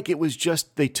feel like it was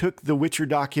just they took the Witcher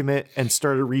document and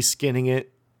started reskinning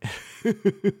it. And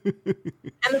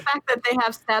the fact that they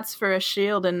have stats for a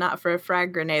shield and not for a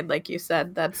frag grenade, like you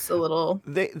said, that's a little.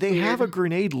 They have a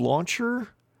grenade launcher,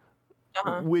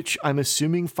 which I'm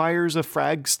assuming fires a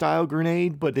frag style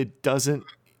grenade, but it doesn't.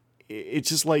 It's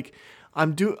just like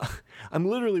I'm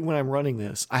literally, when I'm running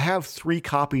this, I have 3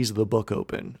 copies of the book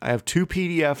open. I have 2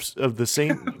 PDFs of the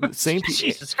same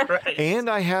Jesus Christ. And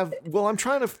I'm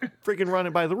trying to freaking run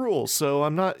it by the rules. So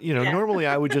I'm not, normally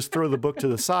I would just throw the book to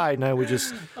the side and I would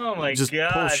just pull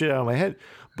shit out of my head.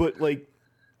 But like,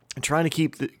 I'm trying to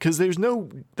keep because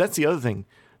that's the other thing.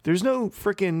 There's no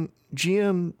freaking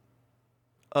GM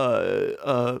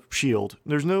shield.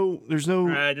 There's no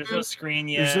screen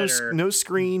yet. There's no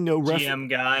screen, no GM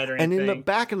guide or anything. And in the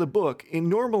back of the book, and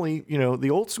normally, the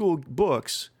old school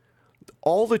books,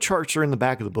 all the charts are in the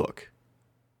back of the book.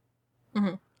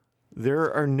 Mm-hmm.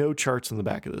 There are no charts in the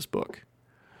back of this book.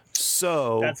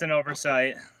 So that's an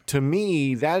oversight. To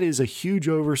me, that is a huge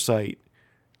oversight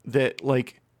that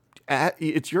like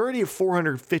you're already at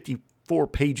 454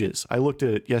 pages. I looked at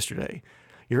it yesterday.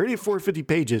 You're already at 450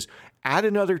 pages. Add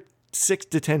another 6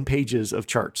 to 10 pages of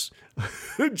charts.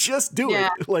 Just do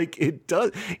it. Like it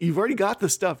does. You've already got the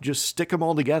stuff. Just stick them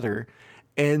all together.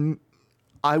 And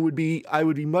I would be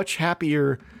much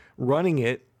happier running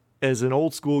it as an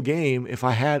old school game if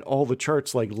I had all the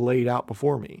charts like laid out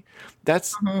before me.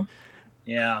 That's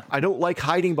I don't like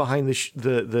hiding behind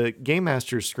the Game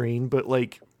Master screen, but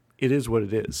like it is what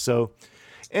it is. So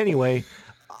anyway.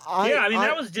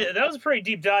 That was a pretty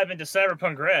deep dive into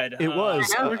Cyberpunk Red. It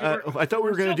was. I thought we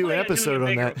were going to do an episode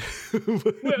on that.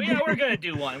 We're going to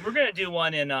do one. We're going to do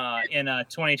one in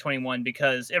 2021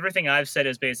 because everything I've said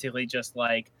is basically just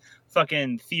like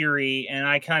fucking theory, and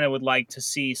I kind of would like to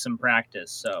see some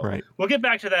practice. So we'll get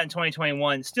back to that in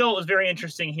 2021. Still, it was very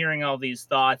interesting hearing all these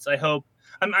thoughts. I hope.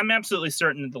 I'm absolutely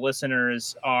certain that the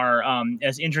listeners are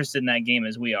as interested in that game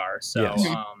as we are. So.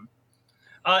 Yes.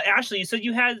 Ashley, you said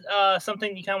you had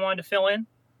something you kind of wanted to fill in?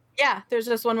 Yeah, there's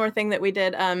just one more thing that we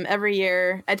did. Every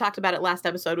year, I talked about it last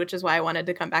episode, which is why I wanted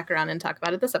to come back around and talk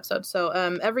about it this episode. So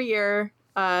every year,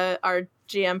 our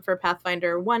GM for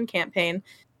Pathfinder 1 campaign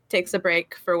takes a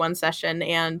break for one session,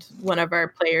 and one of our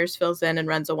players fills in and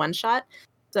runs a one-shot.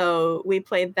 So we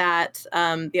played that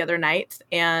the other night,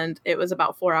 and it was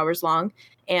about 4 hours long,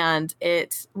 and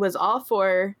it was all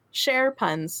for Cher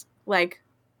puns, like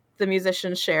the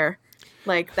musician Cher.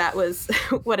 Like that was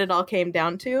what it all came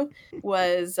down to.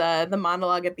 Was the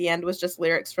monologue at the end was just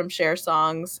lyrics from Cher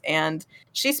songs, and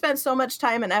she spent so much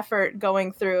time and effort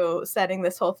going through setting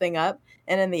this whole thing up,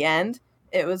 and in the end,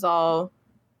 it was all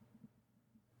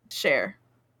Cher.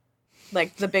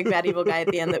 Like the big bad evil guy at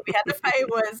the end that we had to fight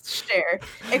was Cher,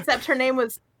 except her name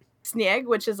was Snieg,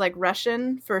 which is like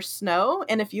Russian for snow,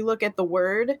 and if you look at the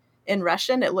word in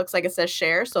Russian, it looks like it says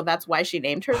Cher, so that's why she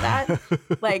named her that.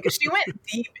 Like she went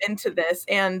deep into this,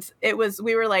 and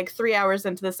we were like 3 hours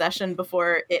into the session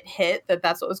before it hit that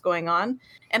that's what was going on,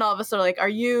 and all of us are like, are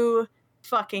you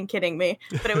fucking kidding me?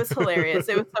 But it was hilarious.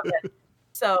 It was so good.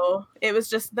 So it was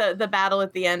just the battle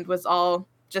at the end was all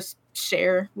just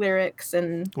Cher lyrics,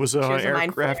 and was it on an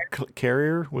aircraft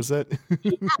carrier? Was that?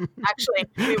 Yeah, actually,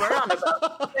 we were on a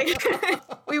boat. Like,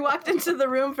 we walked into the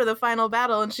room for the final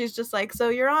battle, and she's just like, "So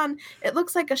you're on? It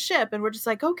looks like a ship," and we're just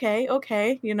like, "Okay,"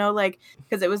 like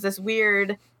because it was this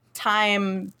weird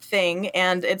time thing,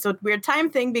 and it's a weird time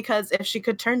thing because if she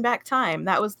could turn back time,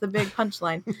 that was the big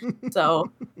punchline.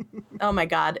 So, oh my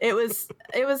god, it was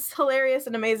hilarious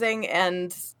and amazing,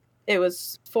 and it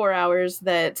was 4 hours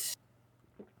that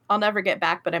I'll never get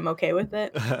back, but I'm okay with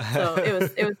it. So it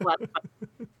was a lot of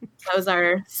fun. That was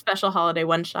our special holiday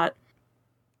one shot.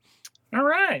 All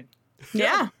right.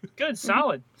 Yeah. Good.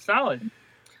 Solid.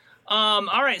 All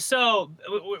right. So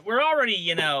we're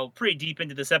already, pretty deep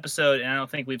into this episode, and I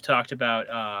don't think we've talked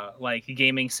about like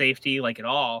gaming safety like at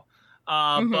all.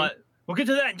 But we'll get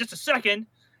to that in just a second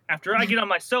after I get on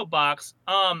my soapbox.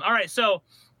 All right. So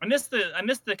I missed the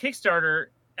Kickstarter.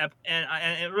 And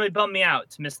it really bummed me out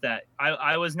to miss that.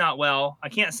 I was not well. I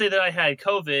can't say that I had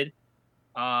COVID,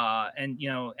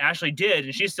 and Ashley did,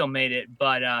 and she still made it.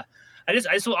 But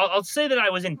I'll say that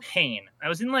I was in pain. I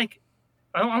was in I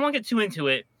won't get too into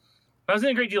it, but I was in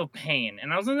a great deal of pain,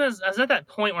 and I was at that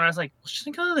point where I was like, well, should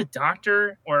I go to the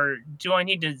doctor, or do I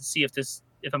need to see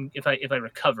if I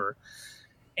recover?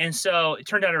 And so it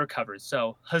turned out I recovered.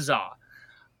 So huzzah.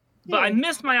 But I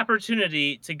missed my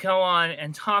opportunity to go on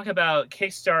and talk about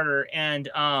Kickstarter and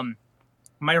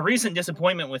my recent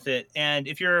disappointment with it. And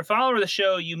if you're a follower of the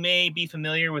show, you may be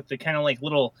familiar with the kind of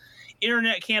little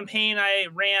internet campaign I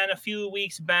ran a few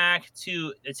weeks back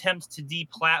to attempt to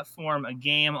deplatform a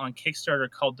game on Kickstarter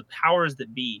called The Powers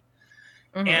That Be.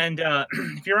 Mm-hmm. And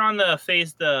if you're on the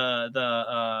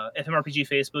FMRPG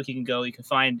Facebook, you can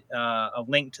find a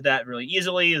link to that really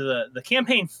easily. The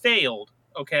campaign failed.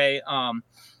 Okay.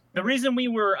 The reason we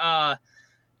were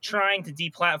trying to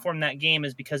deplatform that game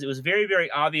is because it was very, very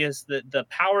obvious that The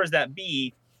Powers That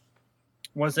Be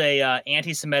was a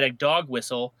anti-Semitic dog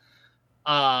whistle.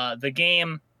 The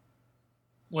game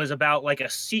was about a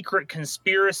secret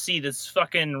conspiracy that's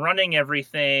fucking running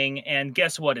everything, and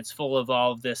guess what? It's full of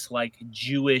all of this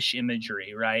Jewish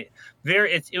imagery, right?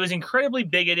 It was incredibly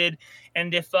bigoted,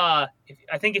 and if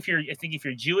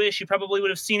you're Jewish, you probably would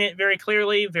have seen it very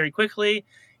clearly, very quickly.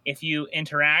 If you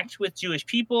interact with Jewish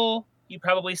people, you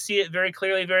probably see it very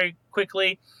clearly, very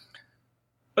quickly.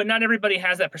 But not everybody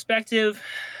has that perspective.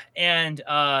 And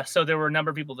so there were a number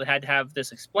of people that had to have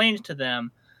this explained to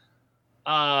them.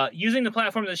 Using the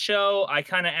platform of the show, I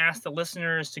kind of asked the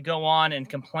listeners to go on and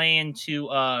complain to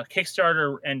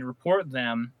Kickstarter and report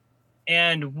them.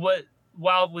 And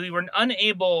while we were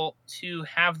unable to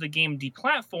have the game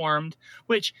deplatformed,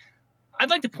 which I'd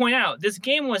like to point out, this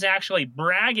game was actually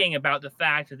bragging about the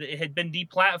fact that it had been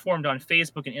deplatformed on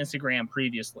Facebook and Instagram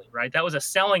previously, right? That was a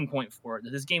selling point for it, that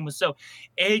this game was so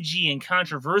edgy and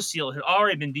controversial. It had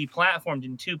already been deplatformed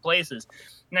in 2 places.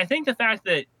 And I think the fact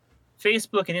that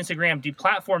Facebook and Instagram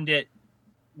deplatformed it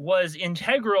was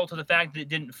integral to the fact that it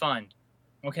didn't fund.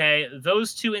 Okay?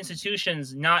 Those 2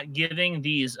 institutions not giving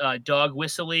these dog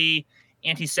whistly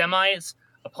anti-Semites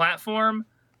a platform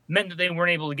meant that they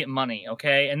weren't able to get money,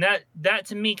 okay? And that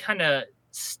to me kind of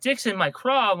sticks in my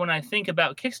craw when I think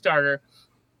about Kickstarter,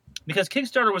 because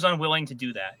Kickstarter was unwilling to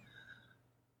do that.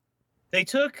 They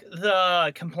took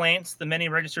the complaints, the many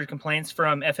registered complaints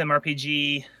from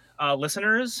FMRPG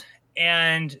listeners,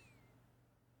 and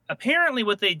apparently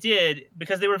what they did,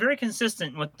 because they were very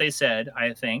consistent in what they said,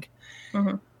 I think,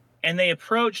 and they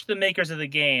approached the makers of the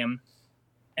game,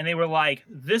 and they were like,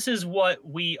 this is what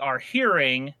we are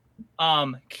hearing.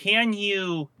 Can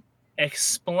you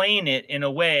explain it in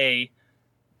a way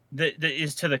that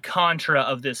is to the contra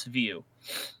of this view?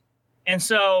 And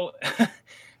so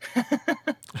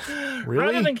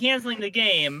rather than canceling the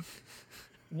game,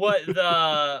 what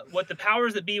the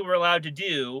Powers That Be were allowed to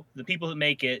do, the people that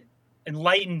make it,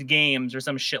 Enlightened Games or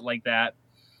some shit like that,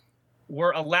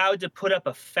 were allowed to put up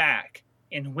a FAQ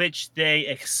in which they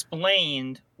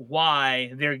explained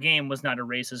why their game was not a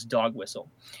racist dog whistle.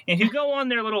 And if you go on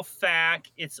their little FAQ,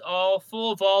 it's all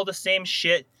full of all the same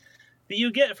shit that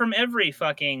you get from every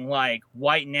fucking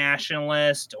white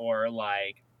nationalist or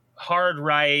hard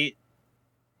right,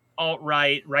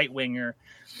 alt-right, right-winger.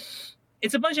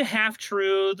 It's a bunch of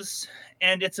half-truths,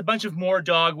 and it's a bunch of more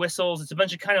dog whistles. It's a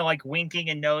bunch of kind of winking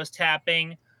and nose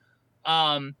tapping.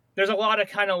 There's a lot of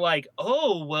kind of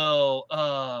oh,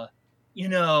 well,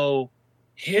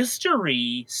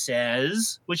 history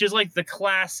says, which is the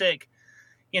classic,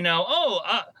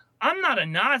 I'm not a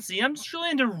Nazi. I'm just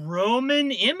really into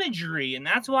Roman imagery, and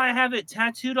that's why I have it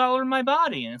tattooed all over my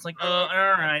body. And it's all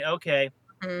right, okay.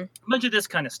 A bunch of this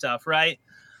kind of stuff, right?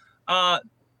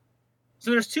 So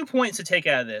there's 2 points to take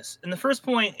out of this. And the first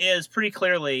point is pretty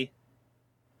clearly,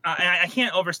 and I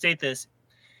can't overstate this,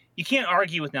 you can't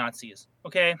argue with Nazis,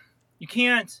 okay? You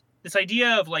can't. This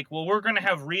idea of we're going to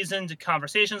have reasoned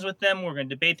conversations with them. We're going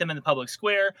to debate them in the public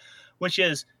square, which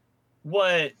is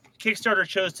what Kickstarter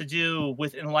chose to do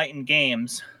with Enlightened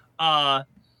Games.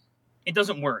 It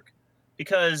doesn't work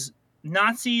because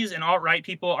Nazis and alt-right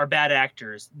people are bad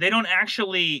actors. They don't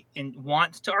actually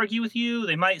want to argue with you.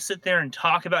 They might sit there and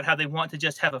talk about how they want to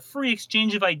just have a free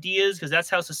exchange of ideas because that's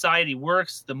how society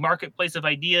works, the marketplace of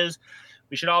ideas.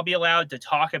 We should all be allowed to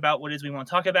talk about what it is we want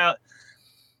to talk about.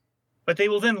 But they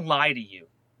will then lie to you.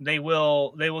 They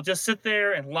will just sit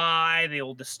there and lie. They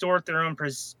will distort their own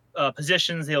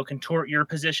positions. They will contort your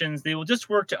positions. They will just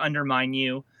work to undermine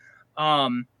you.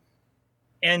 And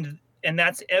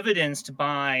that's evidenced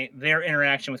by their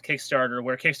interaction with Kickstarter,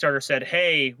 where Kickstarter said,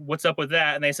 hey, what's up with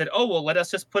that? And they said, oh, well, let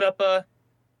us just put up a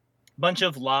bunch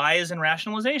of lies and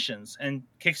rationalizations. And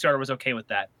Kickstarter was okay with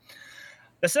that.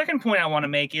 The second point I want to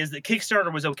make is that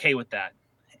Kickstarter was okay with that.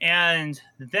 And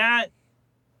that,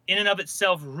 in and of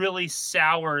itself, really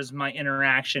sours my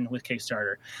interaction with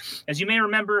Kickstarter. As you may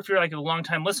remember, if you're like a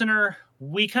longtime listener,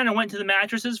 we kind of went to the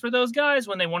mattresses for those guys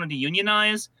when they wanted to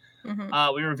unionize.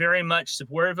 Mm-hmm. We were very much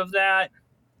supportive of that.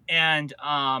 And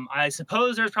I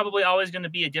suppose there's probably always going to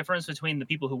be a difference between the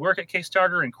people who work at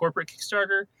Kickstarter and corporate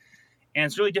Kickstarter. And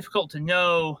it's really difficult to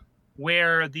know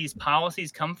where these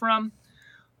policies come from.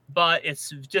 But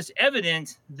it's just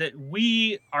evident that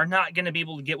we are not going to be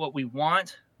able to get what we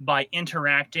want by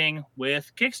interacting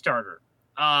with Kickstarter.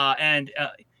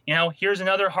 Here's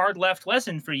another hard left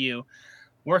lesson for you.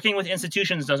 Working with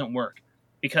institutions doesn't work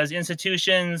because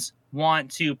institutions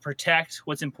want to protect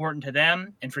what's important to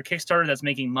them. And for Kickstarter, that's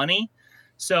making money.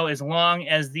 So as long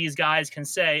as these guys can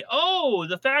say, oh,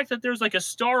 the fact that there's like a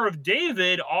Star of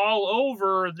David all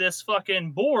over this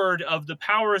fucking board of the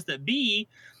powers that be,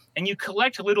 and you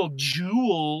collect little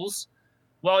jewels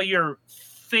while you're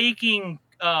faking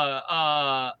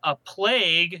a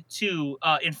plague to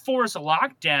enforce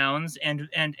lockdowns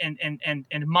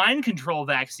and mind control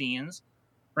vaccines,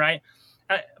 right?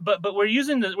 But we're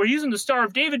using the Star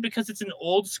of David because it's an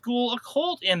old school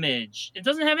occult image. It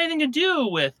doesn't have anything to do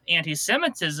with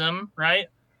anti-Semitism, right?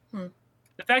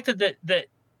 The fact that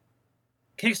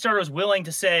Kickstarter is willing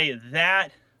to say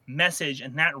that message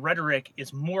and that rhetoric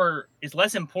is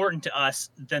less important to us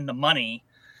than the money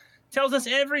tells us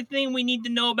everything we need to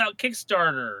know about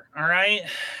Kickstarter. All right,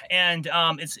 and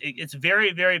it's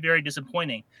very, very, very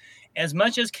disappointing. As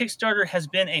much as Kickstarter has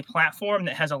been a platform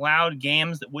that has allowed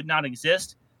games that would not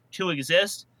exist to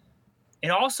exist,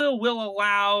 it also will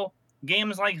allow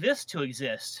games like this to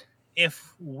exist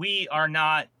if we are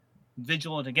not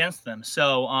vigilant against them.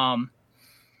 So,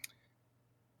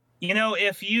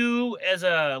 if you as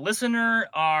a listener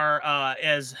are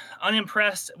as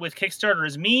unimpressed with Kickstarter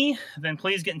as me, then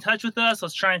please get in touch with us.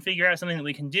 Let's try and figure out something that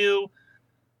we can do.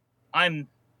 I'm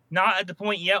not at the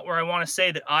point yet where I want to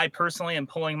say that I personally am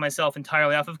pulling myself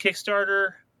entirely off of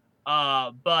Kickstarter,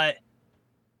 but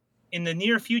in the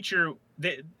near future,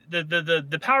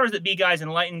 the powers that be guys in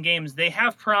Enlightened Games, they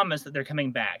have promised that they're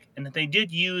coming back and that they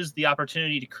did use the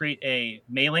opportunity to create a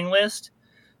mailing list.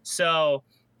 So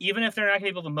even if they're not going to be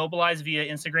able to mobilize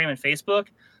via Instagram and Facebook,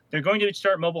 they're going to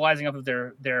start mobilizing off of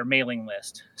their mailing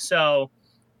list. So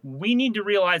we need to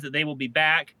realize that they will be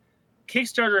back.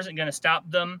 Kickstarter isn't going to stop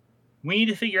them. We need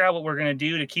to figure out what we're going to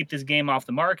do to keep this game off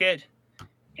the market.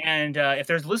 And if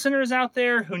there's listeners out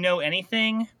there who know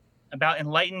anything about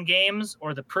Enlightened Games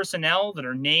or the personnel that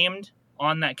are named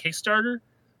on that Kickstarter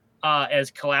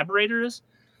as collaborators,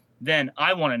 then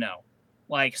I want to know.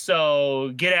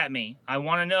 So get at me. I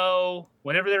want to know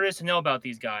whatever there is to know about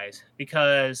these guys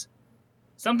because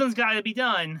something's got to be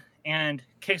done and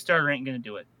Kickstarter ain't going to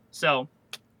do it. So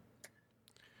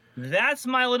that's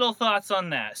my little thoughts on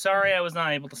that. Sorry I was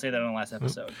not able to say that on the last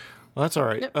episode. Well, that's all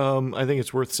right. Yep. I think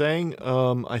it's worth saying.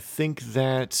 I think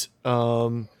that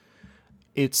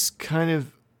it's kind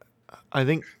of,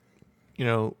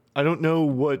 I don't know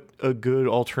what a good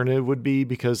alternative would be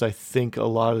because I think a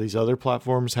lot of these other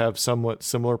platforms have somewhat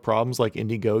similar problems like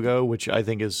Indiegogo, which I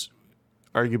think is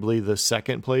arguably the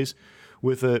second place.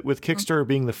 With Kickstarter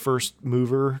being the first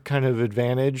mover kind of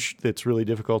advantage, that's really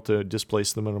difficult to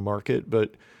displace them in a market.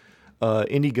 But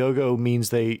Indiegogo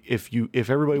means if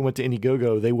everybody went to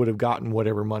Indiegogo, they would have gotten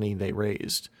whatever money they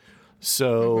raised.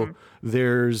 So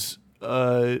there's,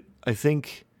 I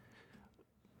think,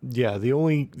 the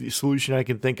only solution I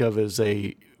can think of is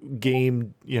a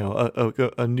game,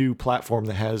 a new platform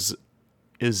that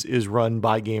is run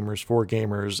by gamers for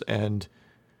gamers and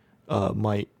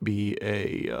might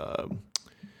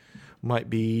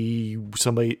be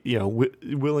somebody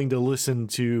willing to listen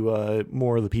to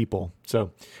more of the people.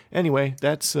 So anyway,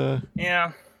 that's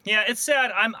yeah, it's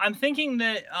sad. I'm thinking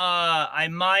that I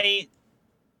might,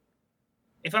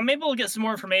 if I'm able to get some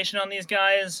more information on these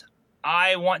guys,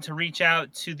 I want to reach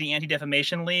out to the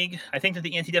Anti-Defamation League. I think that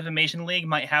the Anti-Defamation League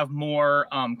might have more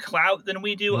clout than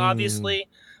we do, obviously,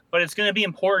 but it's going to be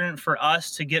important for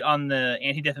us to get on the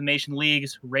Anti-Defamation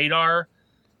League's radar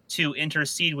to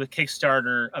intercede with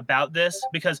Kickstarter about this,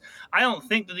 because I don't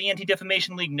think that the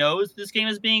Anti-Defamation League knows this game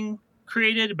is being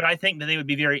created, but I think that they would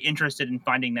be very interested in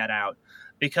finding that out,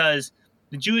 because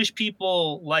the Jewish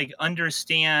people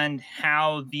understand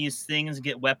how these things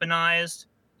get weaponized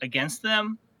against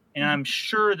them, and I'm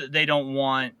sure that they don't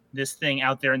want this thing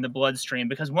out there in the bloodstream,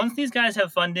 because once these guys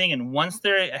have funding and once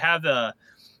they have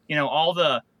all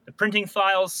the printing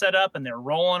files set up and they're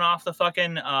rolling off the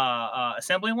fucking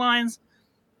assembly lines,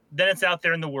 then it's out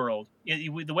there in the world. The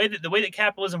way that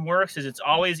capitalism works is it's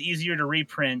always easier to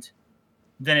reprint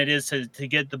than it is to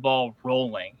get the ball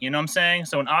rolling. You know what I'm saying?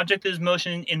 So an object that is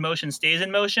in motion stays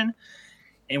in motion,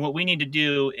 and what we need to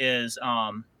do is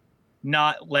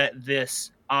not let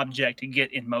this object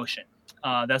get in motion.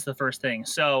 That's the first thing.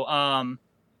 So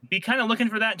be kind of looking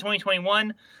for that in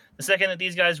 2021. The second that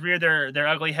these guys rear their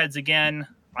ugly heads again,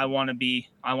 I want to be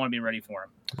ready for them.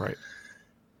 Right.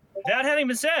 That having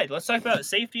been said, let's talk about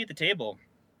safety at the table.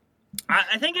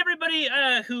 I think everybody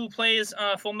who plays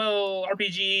Full Metal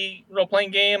RPG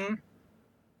role-playing game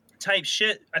type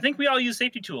shit, I think we all use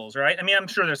safety tools, right? I mean, I'm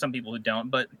sure there's some people who don't,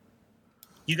 but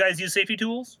you guys use safety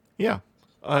tools? Yeah.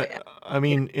 I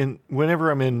mean,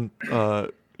 whenever I'm in,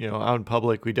 out in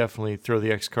public, we definitely throw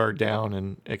the X card down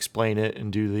and explain it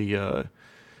and do the,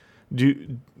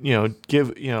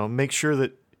 make sure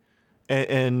that,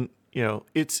 and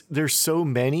there's so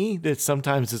many that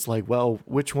sometimes it's like, well,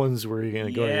 which ones were you going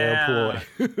to go to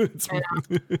employ?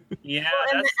 Yeah. Well,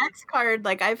 and the X card,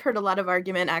 I've heard a lot of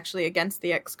argument actually against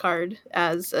the X card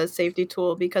as a safety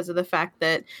tool because of the fact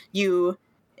that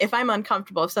if I'm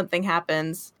uncomfortable, if something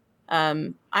happens,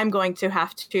 I'm going to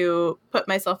have to put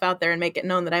myself out there and make it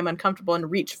known that I'm uncomfortable and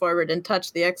reach forward and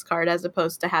touch the X card, as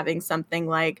opposed to having something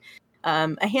like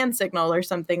a hand signal or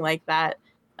something like that,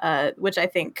 which I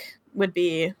think would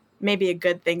be maybe a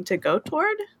good thing to go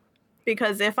toward.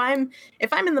 Because if I'm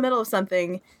in the middle of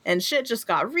something and shit just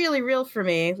got really real for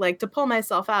me, to pull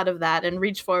myself out of that and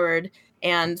reach forward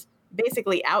and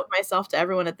basically out myself to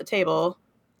everyone at the table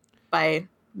by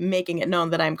making it known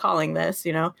that I'm calling this,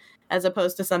 as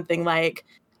opposed to something like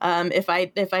if I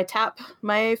tap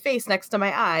my face next to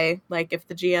my eye, if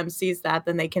the GM sees that,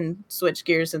 then they can switch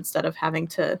gears instead of having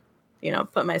to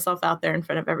put myself out there in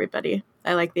front of everybody.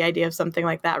 I like the idea of something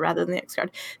like that rather than the X card.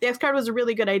 The X card was a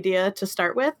really good idea to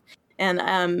start with. And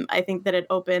I think that it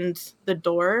opened the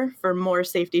door for more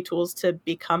safety tools to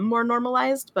become more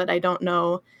normalized, but I don't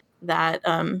know that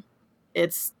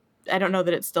it's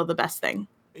still the best thing,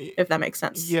 if that makes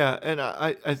sense. Yeah. And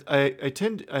I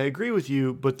agree with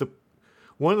you, but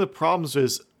one of the problems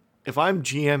is if I'm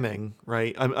GMing,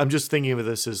 right, I'm just thinking of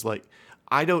this as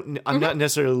I'm not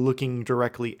necessarily looking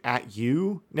directly at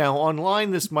you. Now,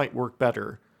 online, this might work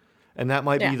better. And that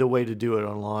might be the way to do it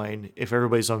online if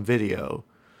everybody's on video,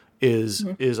 is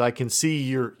I can see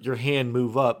your hand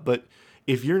move up. But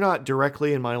if you're not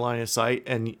directly in my line of sight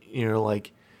and you have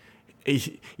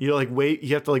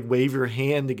to wave your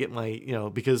hand to get my,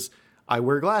 because I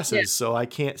wear glasses, so I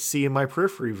can't see in my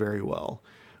periphery very well.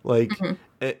 I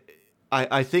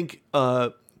think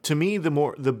to me,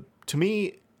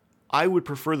 I would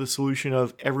prefer the solution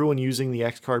of everyone using the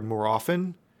X card more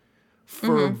often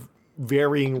for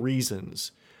varying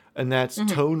reasons. And that's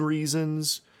tone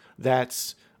reasons,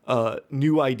 that's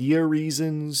new idea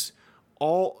reasons,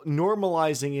 all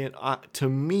normalizing it to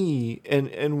me.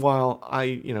 And while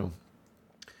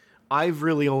I've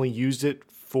really only used it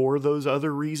for those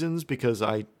other reasons because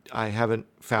I haven't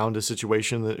found a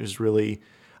situation that is really,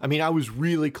 I was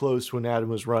really close when Adam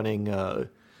was running, what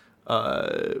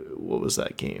was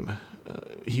that game?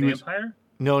 Vampire?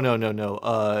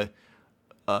 No.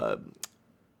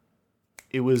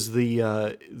 It was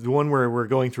the one where we're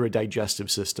going through a digestive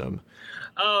system.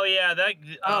 Oh yeah,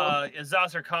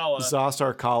 Zos Arcala. Zos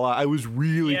Arcala. I was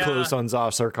really close on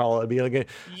Zos Arcala. I'd be like, I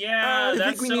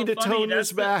think we need to tone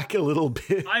this back a little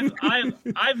bit.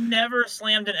 I've never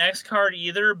slammed an X card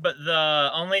either, but the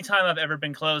only time I've ever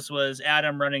been close was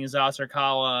Adam running Zos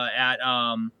Arcala at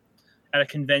a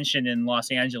convention in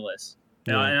Los Angeles.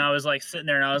 And I was sitting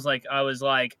there and I was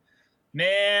like,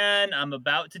 man, I'm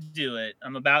about to do it.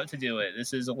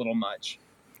 This is a little much.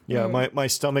 Yeah, my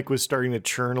stomach was starting to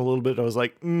churn a little bit. I was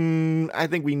like, I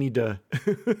think we need to.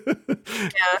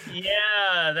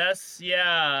 That's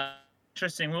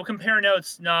interesting. We'll compare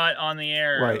notes, not on the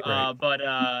air. Right. But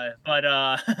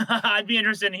I'd be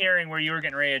interested in hearing where you were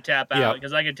getting ready to tap out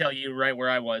because I could tell you right where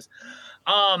I was.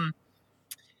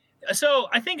 So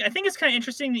I think it's kind of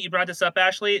interesting that you brought this up,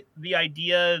 Ashley. The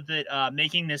idea that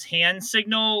making this hand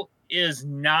signal is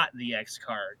not the X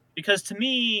card, because to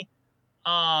me,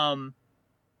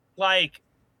 like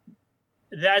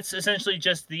that's essentially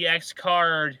just the X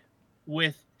card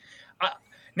with.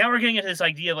 Now we're getting into this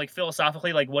idea of like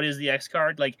philosophically, like what is the X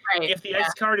card? Like if the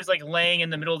X card is like laying in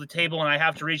the middle of the table and I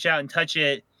have to reach out and touch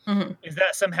it, is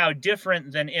that somehow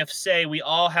different than if, say, we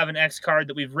all have an X card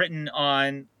that we've written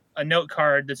on a note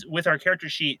card that's with our character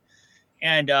sheet,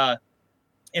 and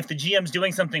if the GM's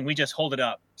doing something, we just hold it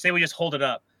up. Say we just hold it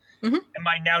up. Am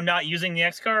I now not using the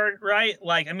X card, right?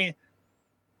 Like, I mean,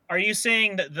 are you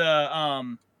saying that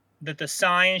the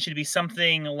sign should be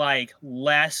something like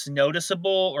less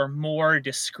noticeable or more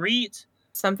discreet?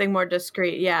 Something more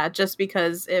discreet, yeah. Just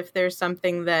because if there's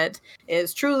something that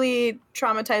is truly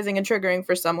traumatizing and triggering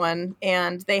for someone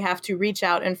and they have to reach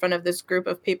out in front of this group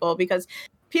of people, because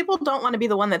people don't want to be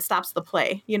the one that stops the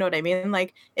play. You know what I mean?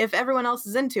 Like, if everyone else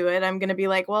is into it, I'm going to be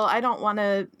like, well, I don't want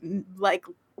to like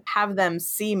have them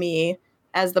see me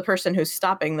as the person who's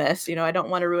stopping this. You know, I don't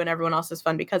want to ruin everyone else's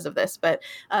fun because of this. But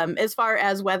as far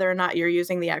as whether or not you're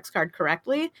using the X card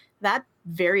correctly, that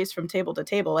varies from table to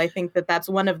table. I think that that's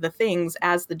one of the things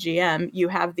as the GM, you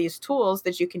have these tools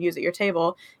that you can use at your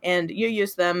table and you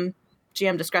use them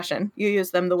GM discretion. You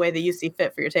use them the way that you see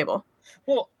fit for your table.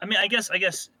 Well, I mean, I guess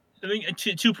I mean,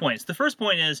 2 points. The first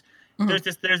point is there's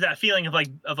that feeling of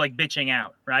bitching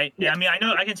out, right? Yes. Yeah. I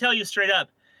mean, I can tell you straight up,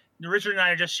 Richard and I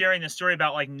are just sharing this story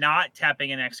about like not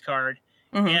tapping an X card.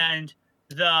 And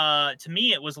to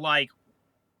me, it was like,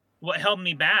 what held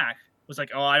me back was like,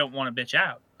 oh, I don't want to bitch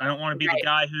out. I don't want to be the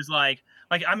guy who's like,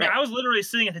 I mean, I was literally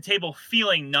sitting at the table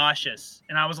feeling nauseous.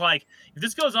 And I was like, if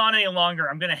this goes on any longer,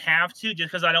 I'm going to have to, just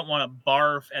because I don't want to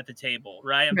barf at the table.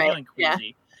 Right. I'm feeling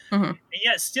queasy. And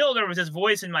yet still there was this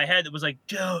voice in my head that was like,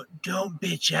 don't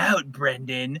bitch out,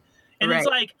 Brendan. And it's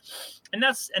like, and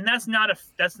that's not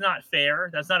fair.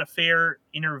 That's not a fair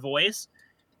inner voice.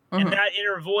 And that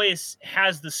inner voice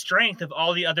has the strength of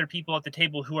all the other people at the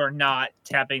table who are not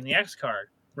tapping the X card.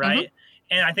 Right.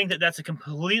 And I think that that's a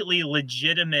completely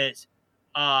legitimate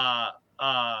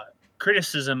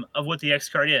criticism of what the X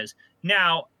card is.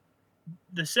 Now,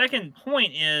 the second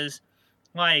point is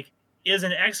like, is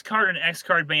an X card an X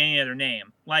card by any other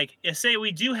name? Like, if say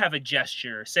we do have a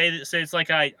gesture, say it's like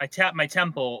I tap my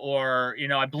temple, or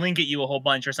I blink at you a whole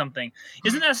bunch or something.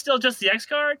 Isn't that still just the X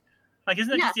card? Like, isn't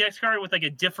that just the X card with like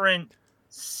a different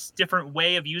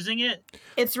way of using it?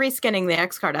 It's reskinning the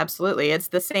X card. Absolutely, it's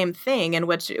the same thing in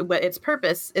which its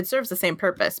purpose, it serves the same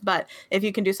purpose. But if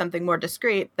you can do something more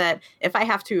discreet, that if I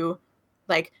have to,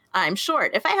 like, I'm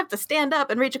short, if I have to stand up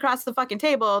and reach across the fucking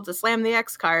table to slam the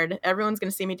X card, everyone's going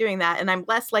to see me doing that. And I'm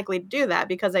less likely to do that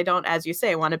because I don't, as you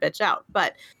say, want to bitch out.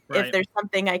 But if there's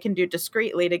something I can do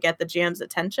discreetly to get the GM's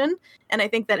attention, and I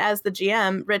think that as the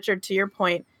GM, Richard, to your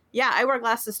point, yeah, I wear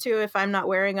glasses too if I'm not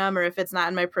wearing them or if it's not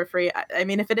in my periphery. I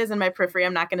mean, if it is in my periphery,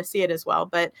 I'm not going to see it as well.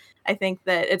 But I think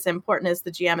that it's important as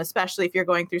the GM, especially if you're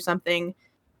going through something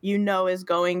is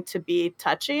going to be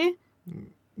touchy.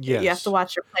 Yes. You have to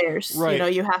watch your players.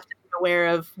 Right. You have to be aware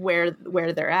of where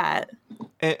they're at.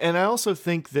 And I also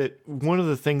think that one of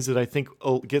the things that I think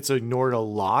gets ignored a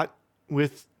lot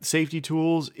with safety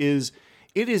tools is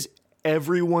it is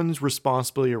everyone's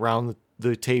responsibility around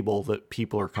the table that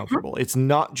people are comfortable. It's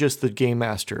not just the game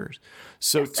masters.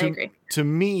 So I agree. To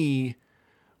me,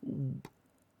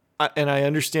 and I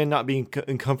understand not being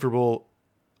uncomfortable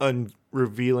on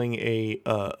revealing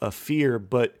a fear,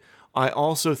 but I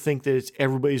also think that it's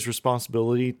everybody's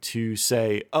responsibility to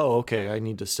say, oh, okay, I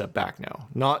need to step back now.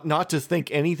 Not to think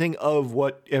anything of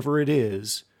whatever it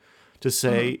is, to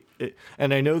say,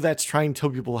 and I know that's trying to tell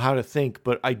people how to think,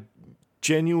 but I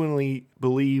genuinely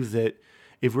believe that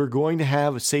if we're going to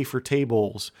have safer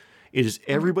tables, it is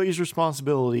everybody's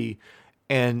responsibility,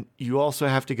 and you also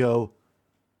have to go,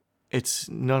 it's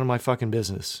none of my fucking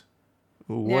business.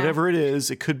 Whatever it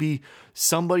is, it could be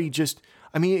somebody just...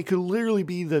 I mean, it could literally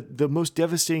be the most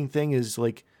devastating thing is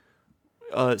like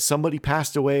somebody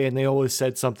passed away and they always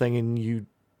said something and you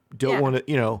don't want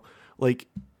to, like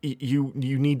you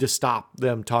need to stop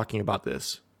them talking about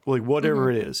this, like whatever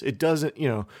it is. It doesn't,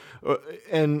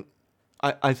 and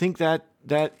I think that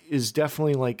is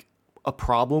definitely like a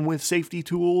problem with safety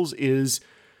tools is,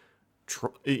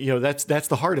 that's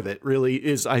the heart of it really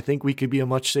is. I think we could be a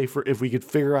much safer if we could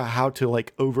figure out how to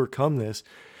like overcome this.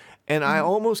 And I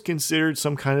almost considered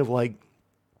some kind of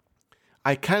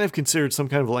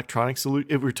electronic solution.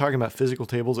 If we're talking about physical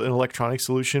tables, an electronic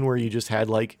solution where you just had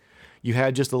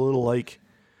just a little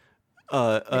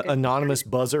anonymous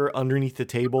buzzer underneath the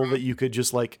table that you could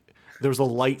just there was a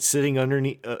light sitting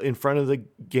underneath in front of the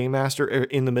game master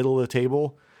in the middle of the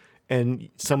table, and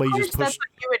somebody just pushed. That's what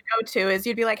you would go to is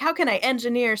you'd be like, how can I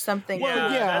engineer something?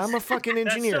 Well, yeah, I'm a fucking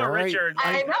engineer, that's so all right? Richard.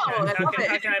 I know, I love How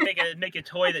it. can I make a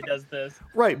toy that does this?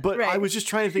 Right, but I Right. was just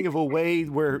trying to think of a way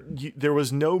where there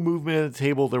was no movement at the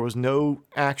table, there was no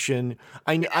action.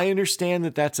 I understand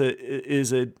that that's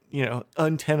is a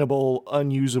untenable,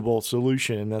 unusable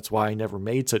solution, and that's why I never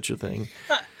made such a thing.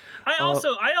 I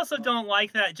also don't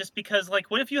like that, just because, like,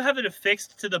 what if you have it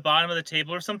affixed to the bottom of the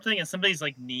table or something, and somebody's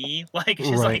like knee, like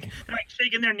she's Right. they're like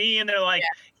shaking their knee and they're like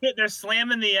they're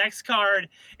slamming the X card,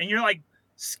 and you're like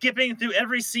skipping through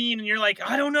every scene, and you're like,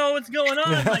 I don't know what's going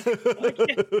on. Like,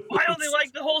 why don't they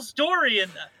like the whole story?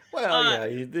 And Well,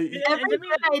 Every good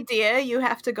idea, you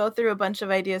have to go through a bunch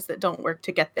of ideas that don't work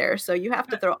to get there. So you have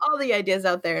to throw all the ideas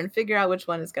out there and figure out which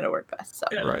one is going to work best. So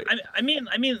Right. I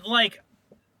mean, like,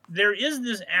 there is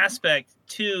this aspect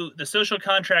to the social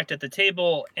contract at the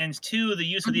table and to the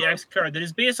use of the X card that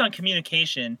is based on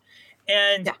communication.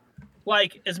 And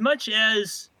like, as much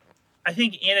as I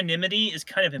think anonymity is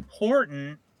kind of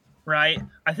important, right?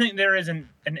 I think there is an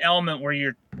element where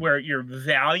you're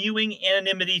valuing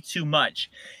anonymity too much.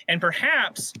 And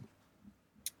perhaps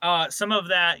some of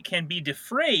that can be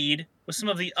defrayed with some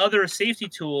of the other safety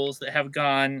tools that have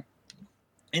gone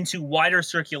into wider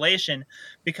circulation,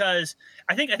 because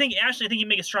I think Ashley, I think you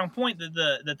make a strong point that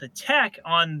the tech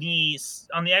on the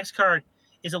X card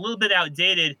is a little bit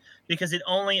outdated, because it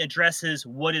only addresses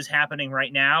what is happening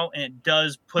right now, and it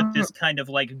does put this kind of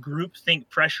like groupthink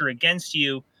pressure against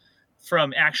you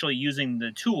from actually using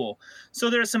the tool. So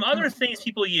there's some other things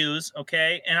people use,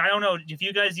 okay? And I don't know if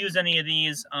you guys use any of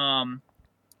these,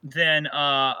 then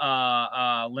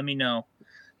let me know.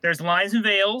 There's lines and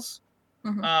veils.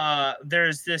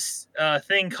 There's this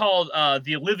thing called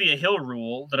the Olivia Hill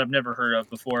rule that I've never heard of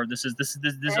before. This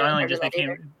only just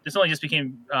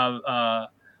became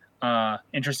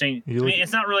interesting. I mean,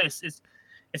 it's not really.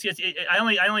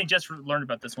 I only just learned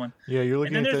about this one. Yeah, you're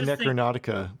looking at the this thing-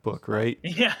 Necronautica book, right?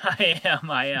 Yeah,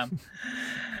 I am.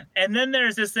 And then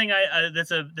there's this thing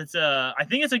that's a I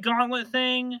think it's a gauntlet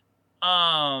thing.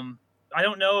 I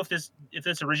don't know if this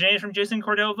originated from Jason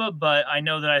Cordova, but I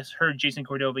know that I heard Jason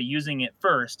Cordova using it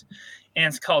first, and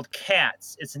it's called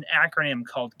CATS. It's an acronym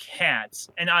called CATS,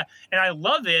 and I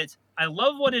love it. I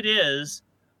love what it is.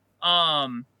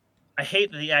 I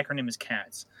hate that the acronym is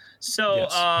CATS. So,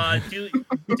 Yes.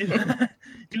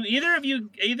 do either of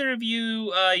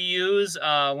you use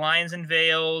lines and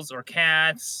veils or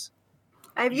CATS?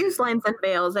 I've used lines and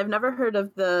veils. I've never heard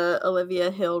of the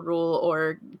Olivia Hill rule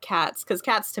or CATS, because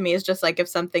CATS to me is just like, if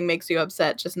something makes you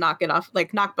upset, just knock it off,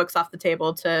 like knock books off the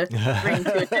table to bring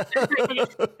to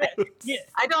it.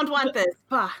 I don't want this.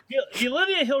 Bah. The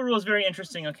Olivia Hill rule is very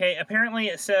interesting. Okay, apparently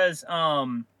it says,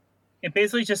 it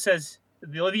basically just says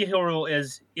the Olivia Hill rule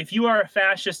is, if you are a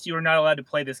fascist, you are not allowed to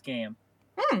play this game.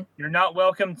 You're not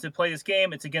welcome to play this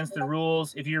game. It's against the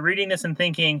rules. If you're reading this and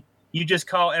thinking you just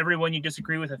call everyone you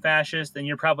disagree with a fascist, then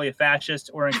you're probably a fascist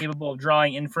or incapable of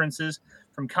drawing inferences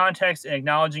from context and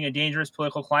acknowledging a dangerous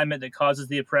political climate that causes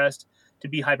the oppressed to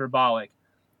be hyperbolic.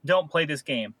 Don't play this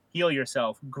game. Heal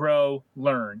yourself. Grow.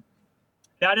 Learn.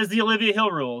 That is the Olivia Hill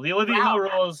rule. The Olivia Hill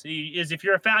rule is if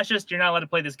you're a fascist, you're not allowed to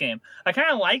play this game. I kind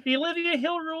of like the Olivia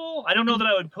Hill rule. I don't know that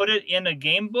I would put it in a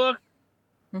game book.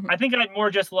 I think I'd more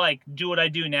just like do what I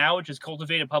do now, which is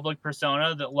cultivate a public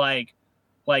persona that like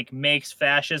makes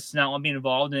fascists not want to be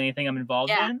involved in anything I'm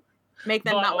involved in. Make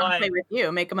them not want to play with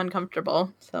you. Make them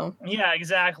uncomfortable. So yeah,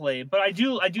 exactly. But I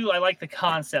like the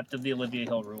concept of the Olivia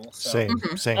Hill rule. So.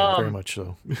 Same, very much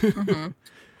so.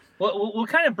 We'll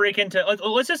kind of break into.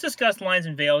 Let's just discuss lines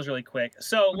and veils really quick.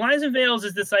 So lines and veils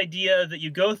is this idea that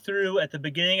you go through at the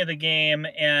beginning of the game,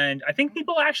 and I think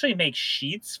people actually make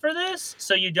sheets for this,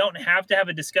 so you don't have to have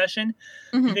a discussion.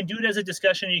 You can do it as a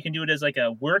discussion, or you can do it as like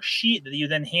a worksheet that you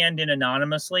then hand in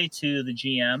anonymously to the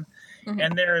GM.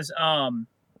 And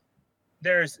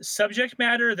there's subject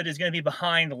matter that is going to be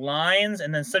behind lines,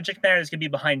 and then subject matter is going to be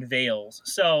behind veils.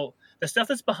 So the stuff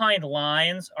that's behind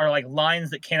lines are like lines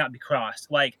that cannot be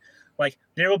crossed. Like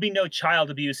there will be no child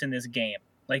abuse in this game.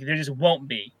 Like there just won't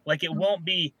be. Like it won't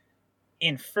be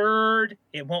inferred.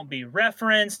 It won't be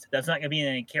referenced. That's not going to be in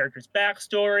any characters'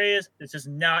 backstories. It's just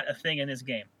not a thing in this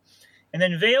game. And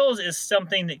then veils is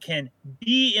something that can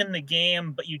be in the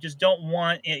game, but you just don't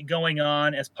want it going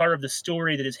on as part of the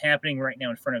story that is happening right now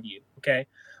in front of you. Okay,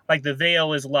 like the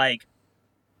veil is like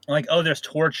oh, there's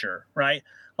torture, right?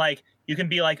 Like you can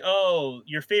be like, oh,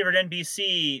 your favorite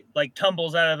NPC like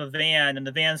tumbles out of a van and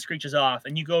the van screeches off,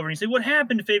 and you go over and you say, what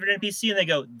happened to favorite NPC? And they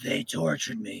go, they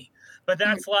tortured me. But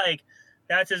that's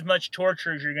that's as much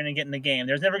torture as you're going to get in the game.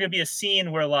 There's never going to be a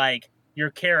scene where like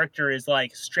your character is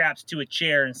like strapped to a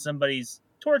chair and somebody's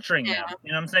torturing them.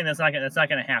 You know what I'm saying? That's not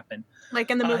gonna happen.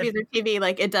 Like in the movies or TV,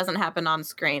 like it doesn't happen on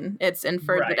screen. It's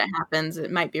inferred that it happens.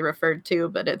 It might be referred to,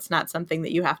 but it's not something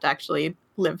that you have to actually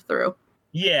live through.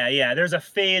 Yeah. There's a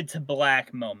fade to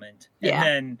black moment. And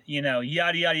then,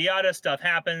 yada, yada, yada, stuff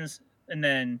happens. And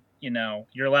then,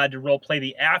 you're allowed to role play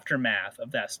the aftermath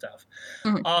of that stuff.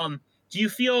 Mm-hmm. Do you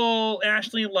feel,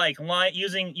 Ashley, like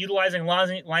utilizing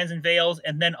lines and veils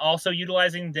and then also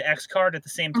utilizing the X card at the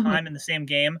same time in the same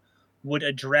game would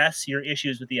address your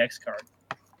issues with the X card?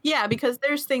 Yeah, because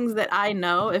there's things that I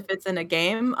know if it's in a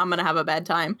game, I'm going to have a bad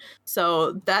time.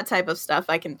 So that type of stuff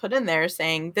I can put in there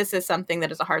saying this is something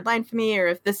that is a hard line for me, or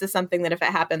if this is something that if it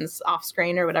happens off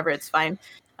screen or whatever, it's fine.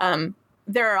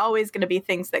 There are always going to be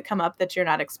things that come up that you're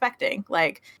not expecting.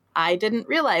 Like, I didn't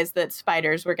realize that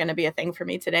spiders were going to be a thing for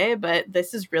me today, but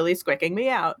this is really squicking me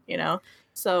out,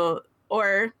 So,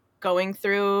 or going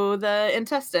through the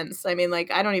intestines. I mean,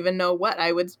 like, I don't even know what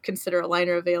I would consider a line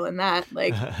or a veil in that.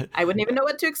 Like, I wouldn't even know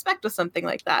what to expect with something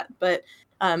like that. But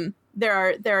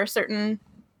there are certain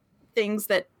things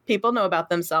that people know about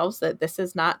themselves that this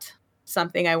is not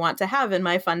something I want to have in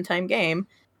my fun time game.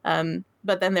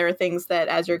 But then there are things that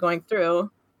as you're going through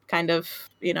kind of,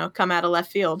 come out of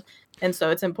left field. And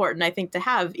so it's important, I think, to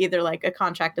have either like a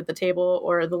contract at the table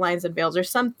or the lines and veils or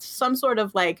some sort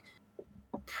of like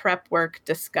prep work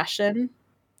discussion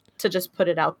to just put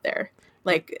it out there.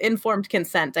 Like informed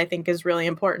consent, I think, is really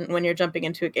important when you're jumping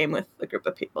into a game with a group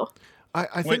of people.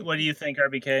 I think. What do you think,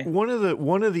 RBK? One of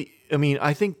the. I mean,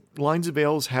 I think lines and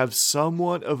veils have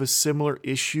somewhat of a similar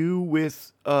issue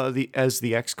with the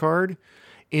X card,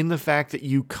 in the fact that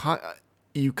you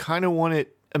kind of want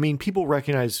it. I mean, people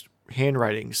recognize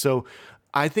handwriting, so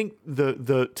I think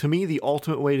to me the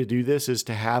ultimate way to do this is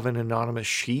to have an anonymous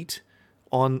sheet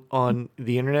on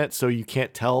the internet, so you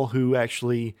can't tell who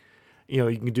actually, you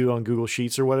can do it on Google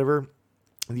Sheets or whatever.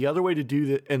 The other way to do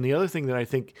that, and the other thing that I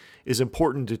think is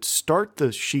important to start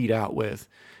the sheet out with,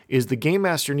 is the game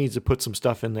master needs to put some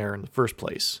stuff in there in the first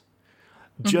place,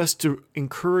 just to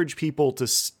encourage people to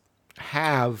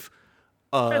have.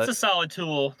 That's a solid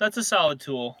tool.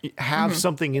 Have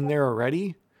something in there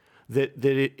already. I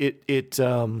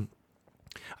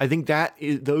think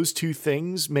those two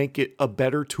things make it a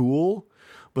better tool.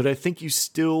 But I think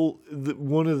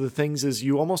one of the things is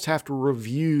you almost have to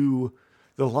review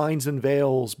the lines and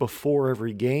veils before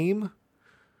every game.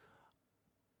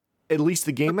 At least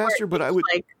the game master, but I would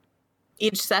like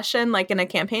each session, like in a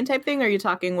campaign type thing. Or are you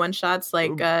talking one shots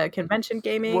like convention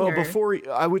gaming? Well,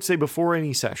 I would say before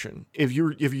any session, if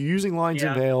you're using lines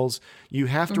and veils, you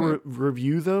have to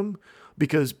review them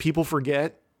because people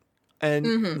forget, and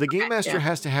the game master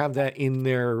has to have that in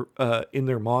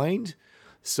their mind.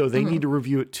 So they need to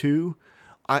review it too.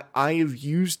 I have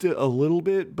used it a little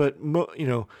bit, but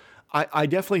I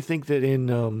definitely think that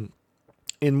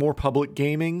in more public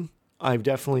gaming, I've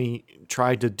definitely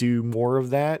tried to do more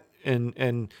of that.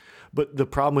 But the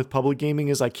problem with public gaming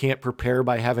is I can't prepare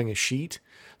by having a sheet.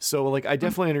 So like I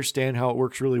definitely understand how it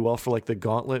works really well for like the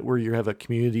Gauntlet, where you have a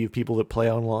community of people that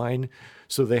play online,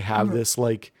 so they have this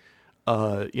like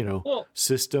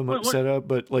system set up,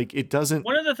 but like it doesn't.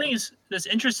 One of the things that's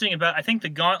interesting about, I think the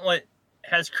Gauntlet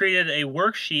has created a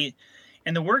worksheet,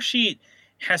 and the worksheet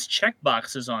has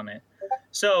checkboxes on it.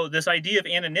 So this idea of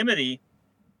anonymity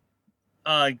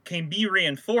can be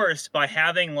reinforced by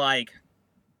having like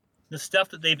the stuff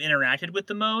that they've interacted with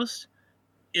the most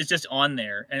is just on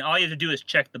there, and all you have to do is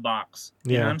check the box.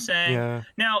 You know what I'm saying? Yeah.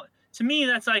 Now, to me,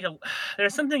 that's like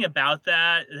there's something about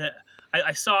that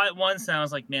I saw it once and I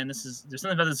was like, man, there's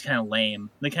something about this kind of lame.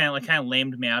 They kind of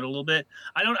lamed me out a little bit.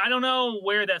 I don't know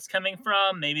where that's coming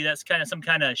from. Maybe that's kind of some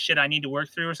kind of shit I need to work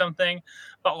through or something.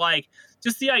 But like,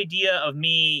 just the idea of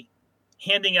me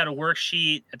handing out a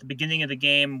worksheet at the beginning of the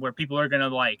game where people are gonna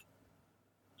like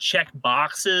check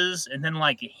boxes and then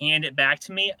like hand it back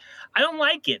to me, I don't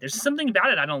like it. There's something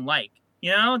about it I don't like.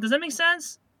 Does that make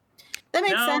sense? That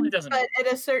makes sense. It doesn't. But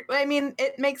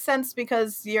it makes sense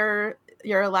because you're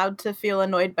allowed to feel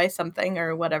annoyed by something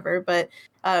or whatever. But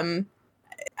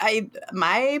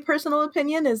my personal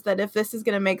opinion is that if this is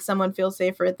going to make someone feel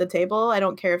safer at the table, I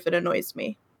don't care if it annoys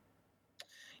me.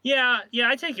 Yeah,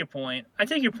 I take your point.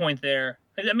 There.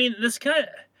 I mean, this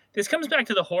comes back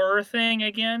to the horror thing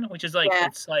again, which is like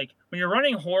It's like when you're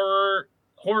running horror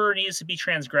needs to be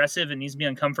transgressive and needs to be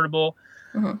uncomfortable.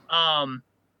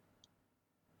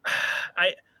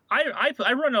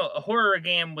 I run a horror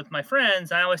game with my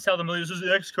friends. I always tell them, this is an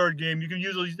X card game. You can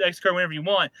use these X card whenever you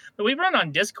want. But we run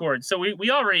on Discord, so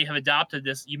we already have adopted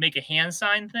this. You make a hand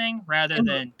sign thing rather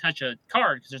than touch a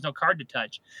card because there's no card to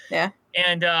touch. Yeah.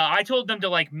 And I told them to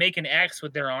like make an X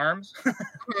with their arms.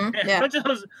 Yeah. a bunch of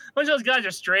those guys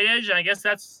are straight edge, and I guess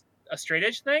that's a straight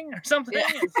edge thing or something.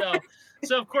 Yeah. And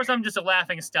so of course I'm just a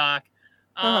laughing stock.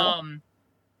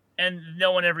 And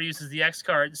no one ever uses the X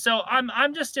card. So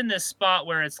I'm just in this spot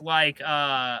where it's like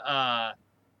I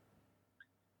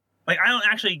don't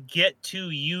actually get to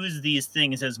use these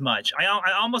things as much. I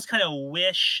almost kind of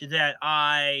wish that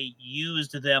I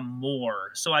used them more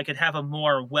so I could have a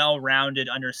more well-rounded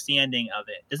understanding of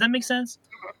it. Does that make sense?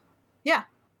 Yeah.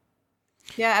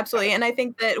 Yeah, absolutely. And I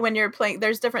think that when you're playing,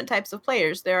 there's different types of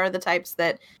players. There are the types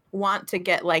that want to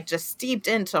get like just steeped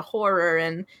into horror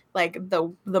and like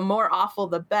the more awful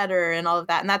the better and all of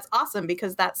that. And that's awesome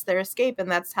because that's their escape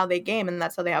and that's how they game and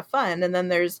that's how they have fun. And then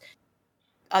there's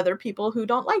other people who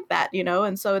don't like that, you know?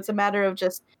 And so it's a matter of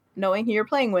just knowing who you're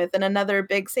playing with. And another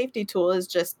big safety tool is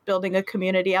just building a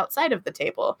community outside of the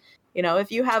table. You know,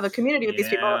 if you have a community with these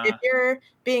people, if you're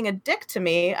being a dick to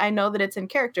me, I know that it's in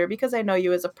character because I know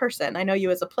you as a person. I know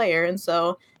you as a player. And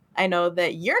so I know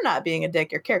that you're not being a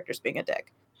dick, your character's being a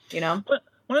dick, you know? But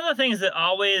one of the things that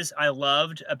always I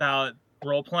loved about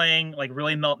role-playing, like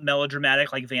really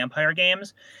melodramatic, like vampire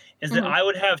games, is that I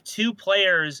would have two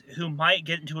players who might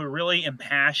get into a really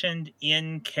impassioned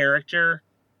in-character,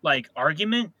 like,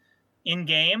 argument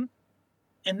in-game.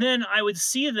 And then I would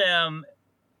see them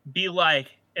be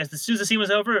like, as soon as the scene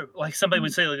was over, like somebody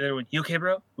would say, like, "You okay,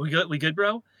 bro? We good,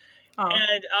 bro?" Oh.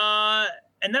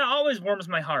 And that always warms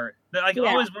my heart. Always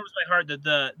warms my heart that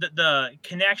the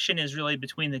connection is really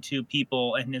between the two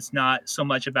people, and it's not so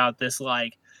much about this,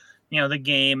 like, you know, the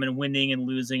game and winning and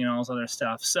losing and all this other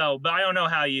stuff. So, but I don't know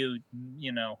how you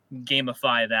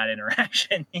gamify that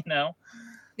interaction. You know.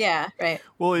 Yeah. Right.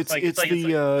 Well, it's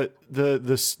the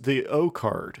O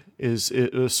card is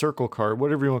a circle card,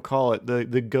 whatever you want to call it,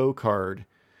 the go card.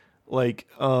 Like,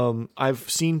 I've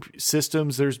seen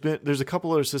systems. There's a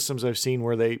couple other systems I've seen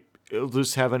where they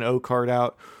just have an O card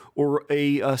out or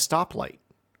a stoplight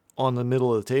on the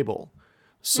middle of the table.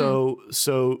 So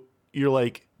you're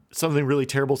like, something really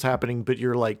terrible's happening, but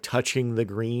you're like touching the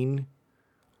green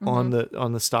on the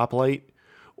stoplight,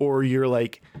 or you're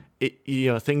like,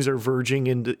 things are verging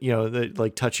into,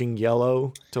 like touching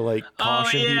yellow to like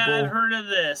caution people. I've heard of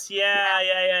this.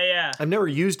 Yeah. I've never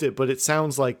used it, but it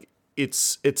sounds like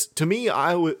it's to me.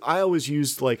 I always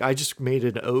used, like, I just made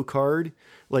an O card.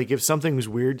 Like if something's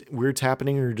weird's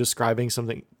happening or describing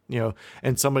something,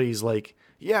 and somebody's like,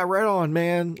 yeah, right on,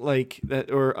 man. Like that,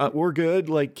 or we're good.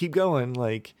 Like keep going.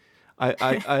 Like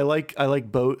I like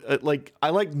both.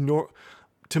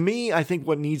 To me, I think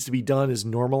what needs to be done is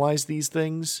normalize these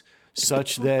things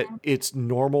such that it's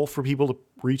normal for people to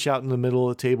reach out in the middle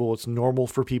of the table. It's normal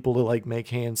for people to like make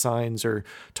hand signs or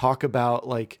talk about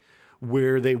like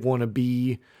where they want to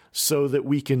be so that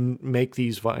we can make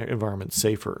these environments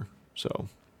safer. So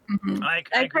I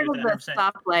agree with the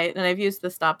stoplight, and I've used the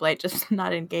stoplight, just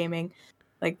not in gaming.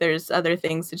 Like there's other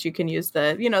things that you can use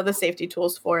the safety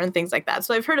tools for and things like that.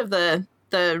 So I've heard of the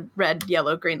red,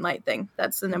 yellow, green light thing.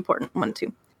 That's an important one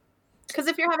too. Because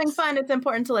if you're having fun, it's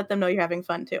important to let them know you're having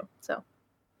fun too. So.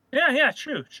 Yeah,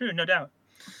 true, no doubt.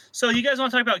 So you guys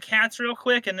want to talk about cats real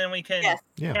quick, and then we can. Yes.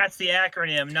 Yeah. Cat's the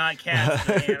acronym, not cats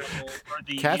the animal or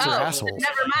the. Cats are assholes.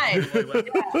 Never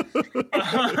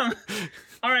mind.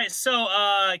 All right, so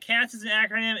CATS is an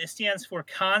acronym. It stands for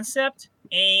concept,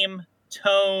 aim,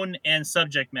 tone, and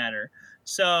subject matter.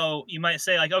 So you might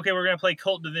say, like, okay, we're going to play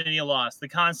Cult Divinity Lost. The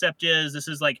concept is this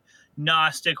is like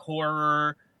Gnostic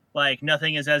horror, like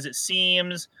nothing is as it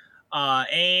seems.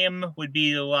 Aim would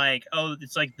be like, oh,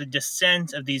 it's like the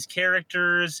descent of these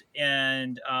characters,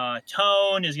 and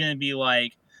tone is going to be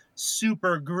like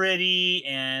super gritty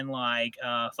and like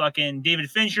fucking David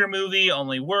Fincher movie,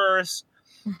 only worse.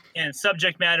 And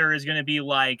subject matter is going to be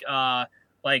like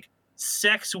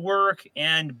sex work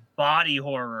and body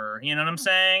horror. You know what I'm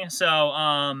saying? So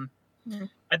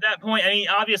at that point, I mean,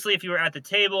 obviously, if you were at the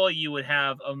table, you would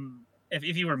have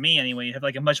if you were me anyway, you'd have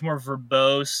like a much more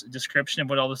verbose description of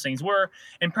what all those things were.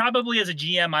 And probably as a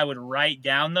GM, I would write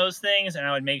down those things, and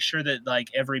I would make sure that like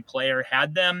every player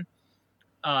had them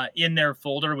in their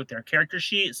folder with their character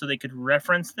sheet so they could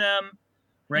reference them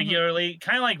regularly.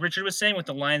 Kind of like Richard was saying with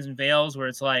the lines and veils, where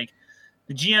it's like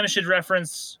the GM should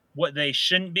reference what they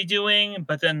shouldn't be doing,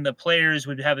 but then the players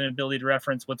would have an ability to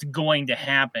reference what's going to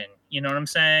happen. You know what I'm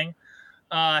saying?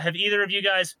 Have either of you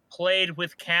guys played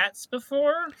with cats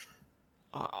before?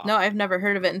 No, I've never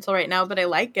heard of it until right now, but I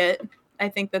like it. I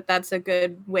think that that's a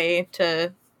good way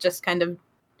to just kind of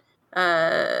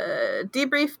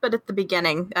debrief, but at the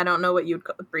beginning. I don't know what you'd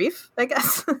call brief, I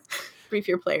guess. Brief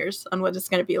your players on what it's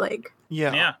going to be like.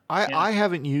 Yeah. I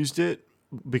haven't used it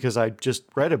because I just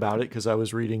read about it because I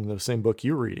was reading the same book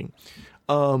you're reading.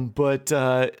 But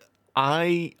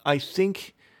I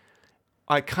think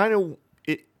I kind of,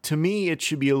 to me, it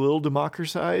should be a little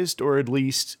democratized, or at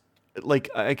least, like,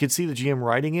 I could see the GM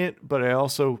writing it, but I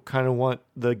also kind of want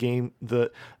the game,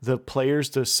 the players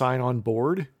to sign on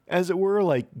board, as it were,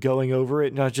 like going over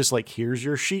it, not just like, here's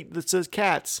your sheet that says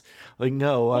cats. Like,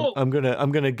 no, I'm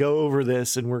gonna go over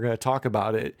this and we're gonna talk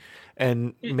about it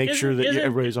and make sure that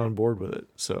everybody's on board with it.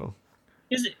 So,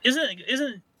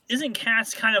 isn't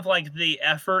cats kind of like the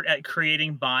effort at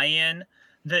creating buy-in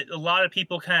that a lot of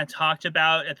people kind of talked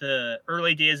about at the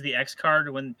early days of the X card,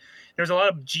 when there's a lot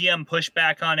of GM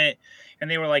pushback on it, and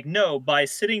they were like, no, by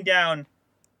sitting down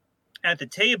at the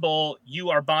table, you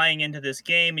are buying into this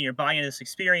game and you're buying into this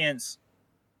experience,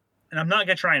 and I'm not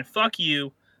going to try and fuck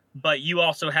you, but you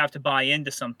also have to buy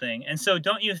into something. And so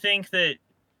don't you think that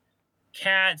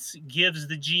Cats gives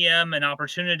the GM an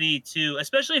opportunity to,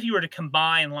 especially if you were to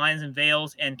combine Lines and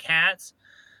Veils and Cats,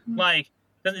 like,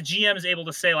 then the GM is able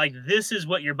to say, like, this is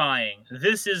what you're buying.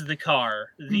 This is the car.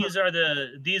 These are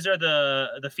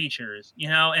the features, you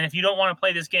know? And if you don't want to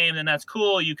play this game, then that's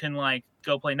cool. You can, like,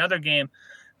 go play another game,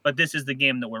 but this is the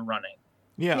game that we're running.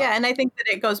 Yeah, and I think that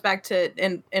it goes back to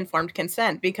informed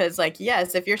consent, because, like,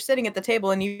 yes, if you're sitting at the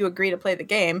table and you agree to play the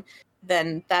game,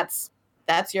 then that's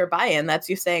your buy-in. That's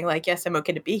you saying, like, yes, I'm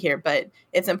okay to be here, but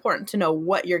it's important to know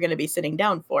what you're going to be sitting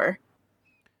down for.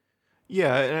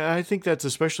 Yeah, and I think that's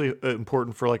especially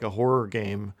important for like a horror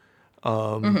game,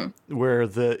 where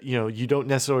you don't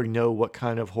necessarily know what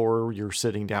kind of horror you're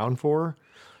sitting down for.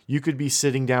 You could be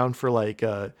sitting down for like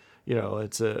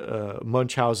it's a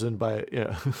Munchausen by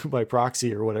by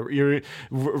proxy or whatever.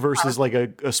 Versus like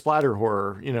a splatter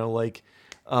horror.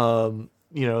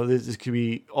 This could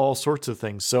be all sorts of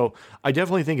things. So I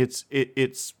definitely think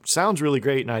it sounds really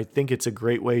great, and I think it's a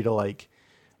great way to like,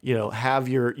 have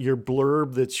your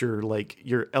blurb that's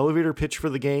your elevator pitch for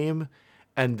the game,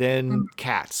 and then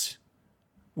Cats,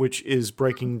 which is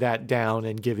breaking that down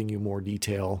and giving you more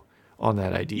detail on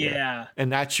that idea. Yeah.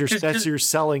 And that's your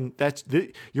selling,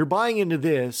 you're buying into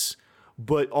this,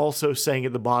 but also saying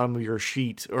at the bottom of your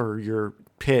sheet or your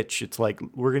pitch, it's like,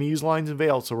 we're going to use Lines and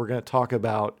Veils, so we're going to talk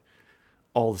about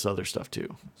all this other stuff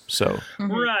too. So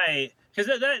right, because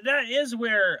that is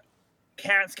where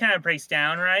Cats kind of breaks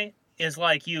down, right? Is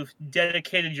like, you've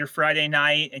dedicated your Friday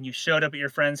night and you showed up at your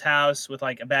friend's house with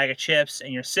like a bag of chips,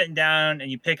 and you're sitting down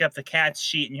and you pick up the Cats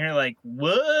sheet and you're like,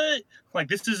 what? Like,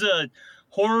 this is a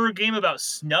horror game about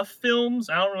snuff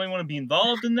films. I don't really want to be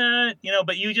involved in that,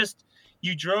 but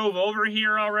you drove over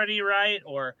here already, right?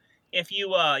 Or if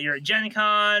you're at Gen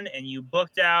Con and you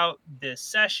booked out this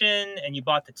session and you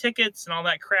bought the tickets and all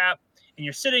that crap, and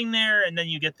you're sitting there, and then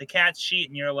you get the Cats sheet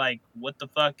and you're like, what the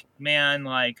fuck, man?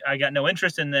 Like, I got no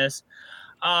interest in this.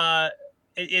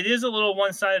 It is a little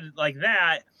one-sided like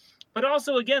that, but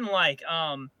also, again, like,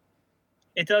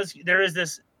 there is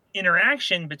this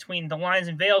interaction between the Lines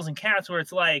and Veils and Cats where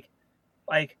it's like,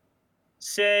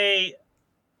 say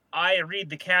I read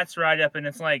the Cats write-up and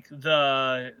it's like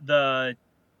the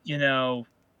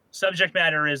subject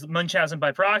matter is Munchausen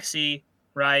by proxy,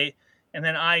 right? And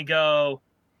then I go,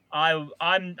 I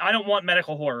don't want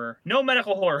medical horror. No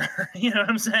medical horror. You know what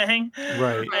I'm saying?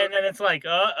 Right. And then it's like,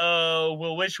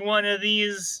 well, which one of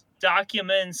these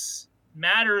documents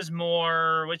matters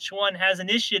more? Which one has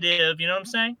initiative? You know what I'm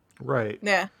saying? Right.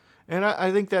 Yeah. And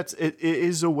I think it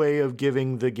is a way of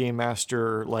giving the game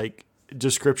master like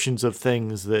descriptions of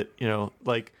things that,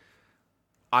 like,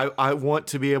 I want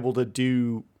to be able to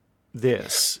do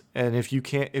this. And if you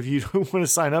don't want to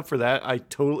sign up for that,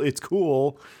 it's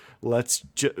cool. Let's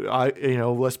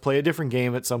play a different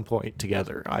game at some point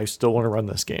together. I still want to run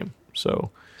this game.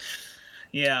 So,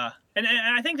 yeah. And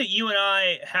I think that you and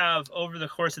I have, over the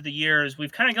course of the years,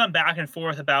 we've kind of gone back and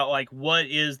forth about like, what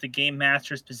is the game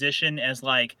master's position as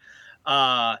like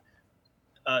a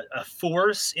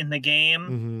force in the game.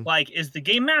 Mm-hmm. Like, is the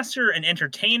game master an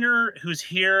entertainer who's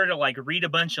here to like read a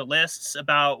bunch of lists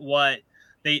about what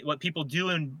people do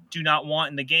and do not want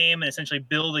in the game and essentially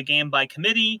build a game by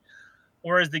committee?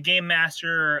 Or is the game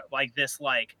master like this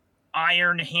like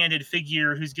iron-handed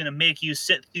figure who's going to make you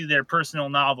sit through their personal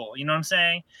novel? You know what I'm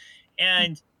saying?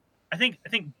 And I think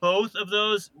both of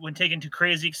those, when taken to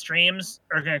crazy extremes,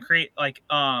 are going to create like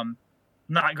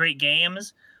not great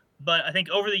games. But I think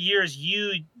over the years,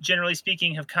 you, generally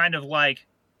speaking, have kind of like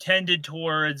tended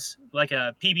towards like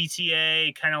a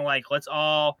PBTA, kind of like, let's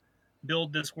all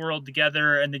build this world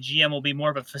together, and the GM will be more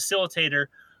of a facilitator.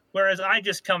 Whereas I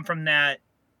just come from that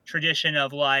tradition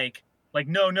of like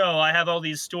no, I have all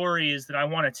these stories that I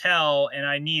want to tell, and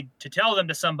I need to tell them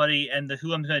to somebody, and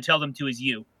who I'm going to tell them to is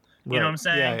you. You know what I'm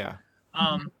saying? Yeah.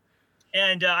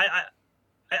 And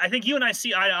I think you and I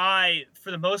see eye to eye for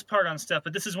the most part on stuff,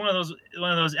 but this is one of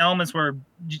those elements where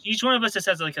each one of us just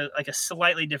has like a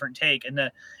slightly different take, and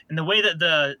the way that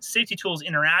the safety tools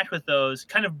interact with those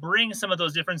kind of bring some of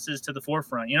those differences to the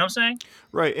forefront. You know what I'm saying?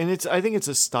 Right, and I think it's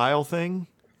a style thing.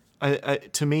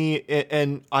 To me,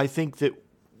 and I think that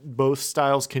both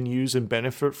styles can use and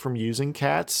benefit from using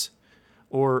cats,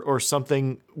 or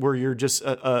something where you're just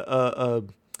a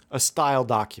style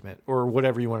document or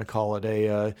whatever you want to call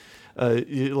it.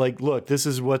 Like, look, this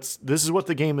is what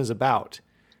the game is about.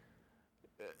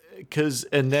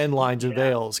 And then lines and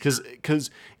veils, because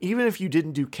even if you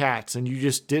didn't do cats and you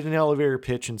just did an elevator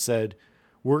pitch and said,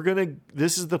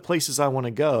 this is the places I want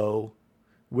to go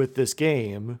with this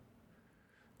game,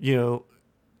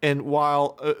 and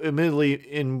while admittedly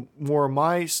in more of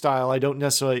my style, I don't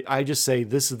necessarily, I just say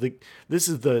this is the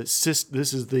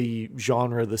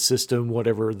genre, the system,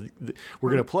 whatever we're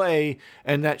going to play,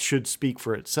 and that should speak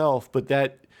for itself. But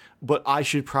I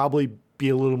should probably be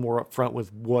a little more upfront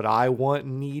with what I want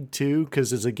and need to,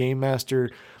 because as a game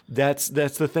master, that's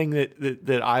the thing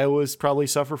that I always probably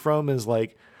suffer from is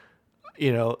like,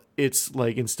 it's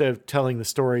like, instead of telling the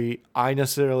story I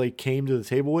necessarily came to the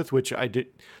table with, which I did,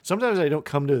 sometimes I don't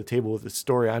come to the table with the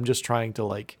story. I'm just trying to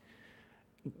like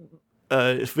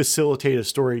facilitate a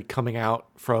story coming out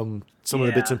from some of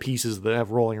the bits and pieces that I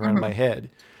have rolling around in my head.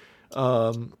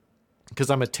 Because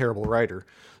I'm a terrible writer.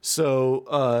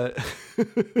 So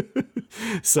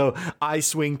so I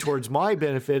swing towards my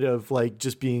benefit of like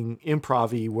just being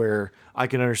improv-y, where I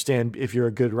can understand, if you're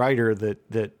a good writer,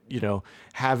 that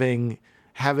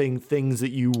having things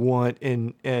that you want,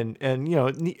 and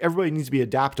everybody needs to be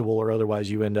adaptable, or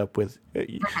otherwise you end up with, do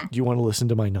you want to listen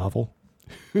to my novel?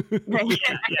 Right. I'm going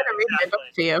to read my book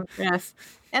to you. Yes.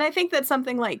 And I think that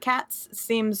something like Cats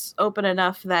seems open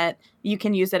enough that you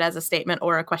can use it as a statement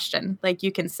or a question. Like,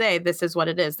 you can say, this is what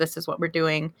it is. This is what we're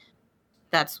doing.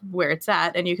 That's where it's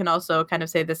at. And you can also kind of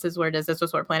say, this is where it is. This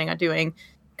is what we're planning on doing.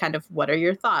 Kind of, what are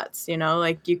your thoughts?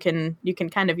 Like you can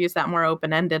kind of use that more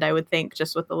open-ended, I would think,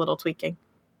 just with a little tweaking.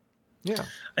 Yeah.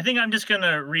 I think I'm just going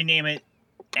to rename it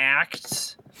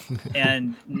Acts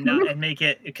and make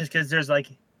it, because there's like,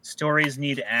 stories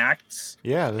need acts.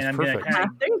 Yeah, that's perfect.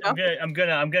 I'm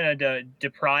gonna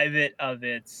deprive it of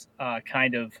its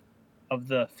kind of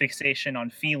the fixation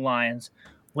on felines,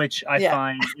 which I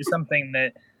find is something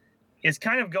that is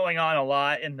kind of going on a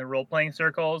lot in the role-playing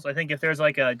circles. I think if there's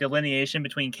like a delineation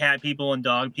between cat people and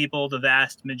dog people, the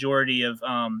vast majority of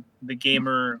the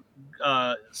gamer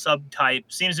subtype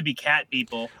seems to be cat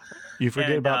people. You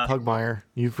forget about Pugmire.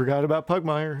 You forgot about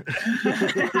Pugmire.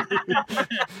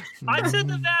 I'd say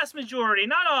the vast majority,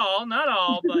 not all,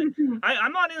 but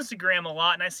I'm on Instagram a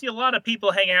lot, and I see a lot of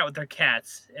people hanging out with their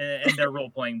cats in their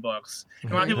role-playing books.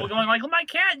 And a lot of people going like, well, my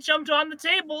cat jumped on the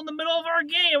table in the middle of our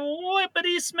game,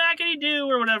 whippity smackety do,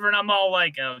 or whatever, and I'm all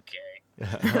like, okay.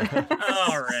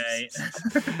 All right.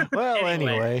 Well,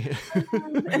 anyway.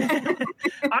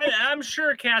 I'm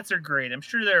sure cats are great. I'm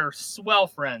sure they're swell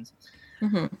friends.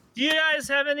 Mm-hmm. Do you guys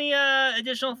have any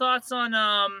additional thoughts on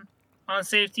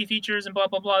safety features and blah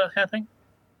blah blah, that kind of thing?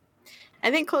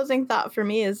 I think closing thought for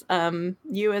me is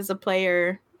you as a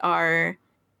player are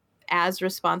as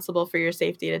responsible for your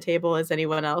safety at a table as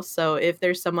anyone else. So if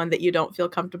there's someone that you don't feel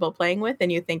comfortable playing with,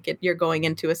 and you think you're going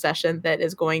into a session that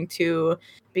is going to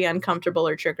be uncomfortable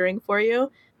or triggering for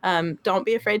you, don't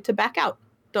be afraid to back out.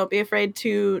 Don't be afraid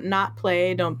to not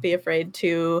play. Don't be afraid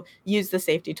to use the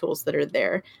safety tools that are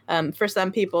there. For some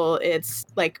people, it's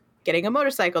like getting a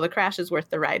motorcycle. The crash is worth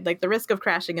the ride. Like, the risk of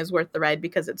crashing is worth the ride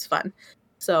because it's fun.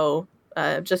 So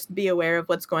just be aware of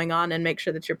what's going on and make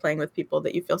sure that you're playing with people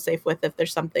that you feel safe with if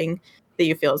there's something that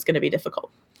you feel is going to be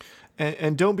difficult.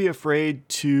 And don't be afraid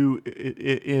to,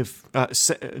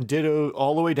 ditto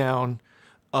all the way down.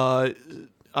 I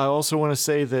also want to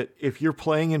say that if you're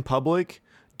playing in public,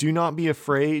 do not be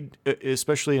afraid,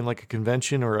 especially in like a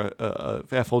convention or a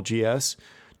FLGS,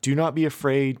 do not be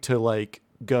afraid to like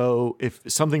go, if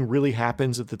something really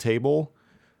happens at the table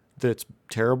that's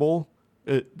terrible,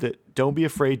 don't be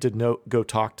afraid to go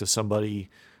talk to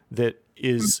somebody that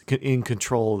is in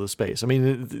control of the space. I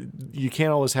mean, you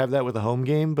can't always have that with a home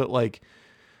game, but like,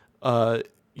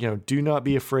 do not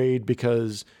be afraid,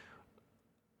 because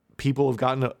people have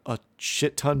gotten a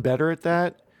shit ton better at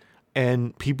that.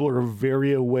 And people are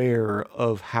very aware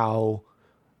of how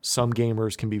some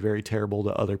gamers can be very terrible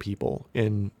to other people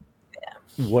in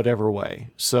whatever way.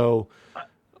 So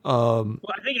Well,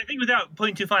 I think without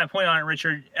putting too fine a point on it,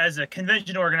 Richard, as a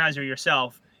convention organizer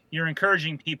yourself, you're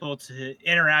encouraging people to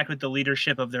interact with the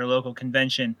leadership of their local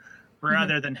convention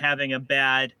rather than having a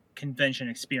bad convention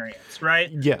experience,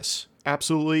 right? Yes,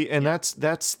 absolutely. And that's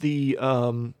the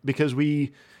because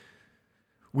we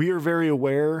are very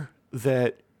aware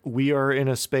that we are in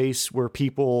a space where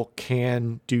people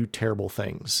can do terrible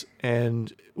things,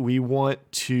 and we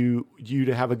want you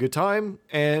to have a good time,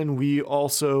 and we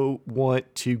also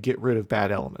want to get rid of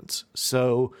bad elements.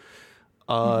 So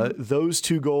those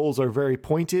two goals are very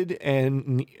pointed,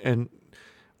 and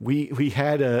we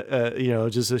had a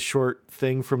just a short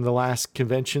thing from the last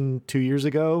convention 2 years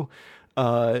ago.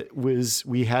 Was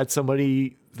we had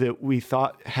somebody that we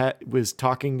thought was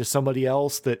talking to somebody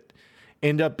else that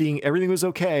ended up being everything was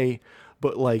okay,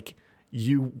 but like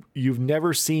you've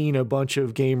never seen a bunch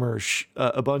of gamers,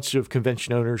 a bunch of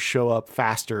convention owners show up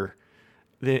faster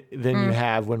than you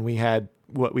have when we had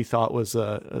what we thought was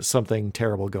something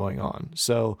terrible going on.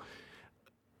 So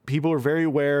people are very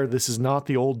aware this is not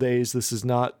the old days. This is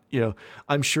not,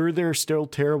 I'm sure there are still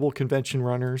terrible convention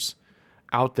runners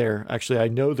out there. Actually, I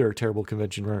know there are terrible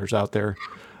convention runners out there,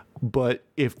 but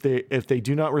if they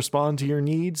do not respond to your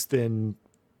needs, then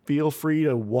feel free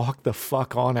to walk the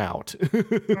fuck on out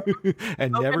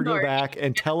and never go back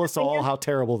and tell us all how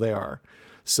terrible they are.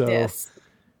 So, yes.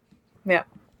 Yeah.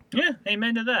 Yeah,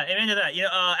 amen to that. Amen to that.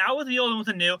 Out with the old and with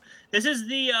the new. This is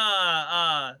the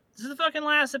fucking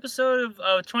last episode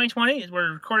of 2020.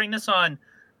 We're recording this on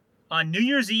New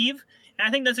Year's Eve, and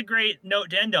I think that's a great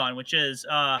note to end on, which is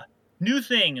new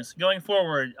things going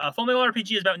forward. Full Metal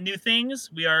RPG is about new things.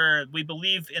 We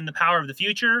believe in the power of the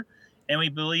future, and we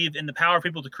believe in the power of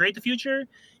people to create the future.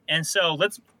 And so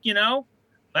let's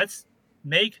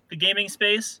make the gaming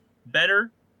space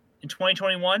better in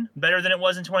 2021, better than it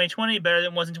was in 2020, better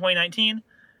than it was in 2019.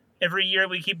 Every year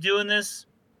we keep doing this,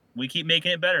 we keep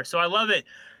making it better. So I love it.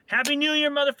 Happy New Year,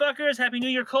 motherfuckers. Happy New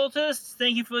Year, cultists.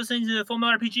 Thank you for listening to Full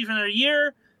Metal RPG for another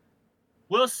year.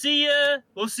 We'll see you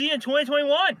in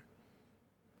 2021.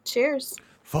 Cheers.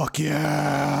 Fuck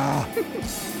yeah.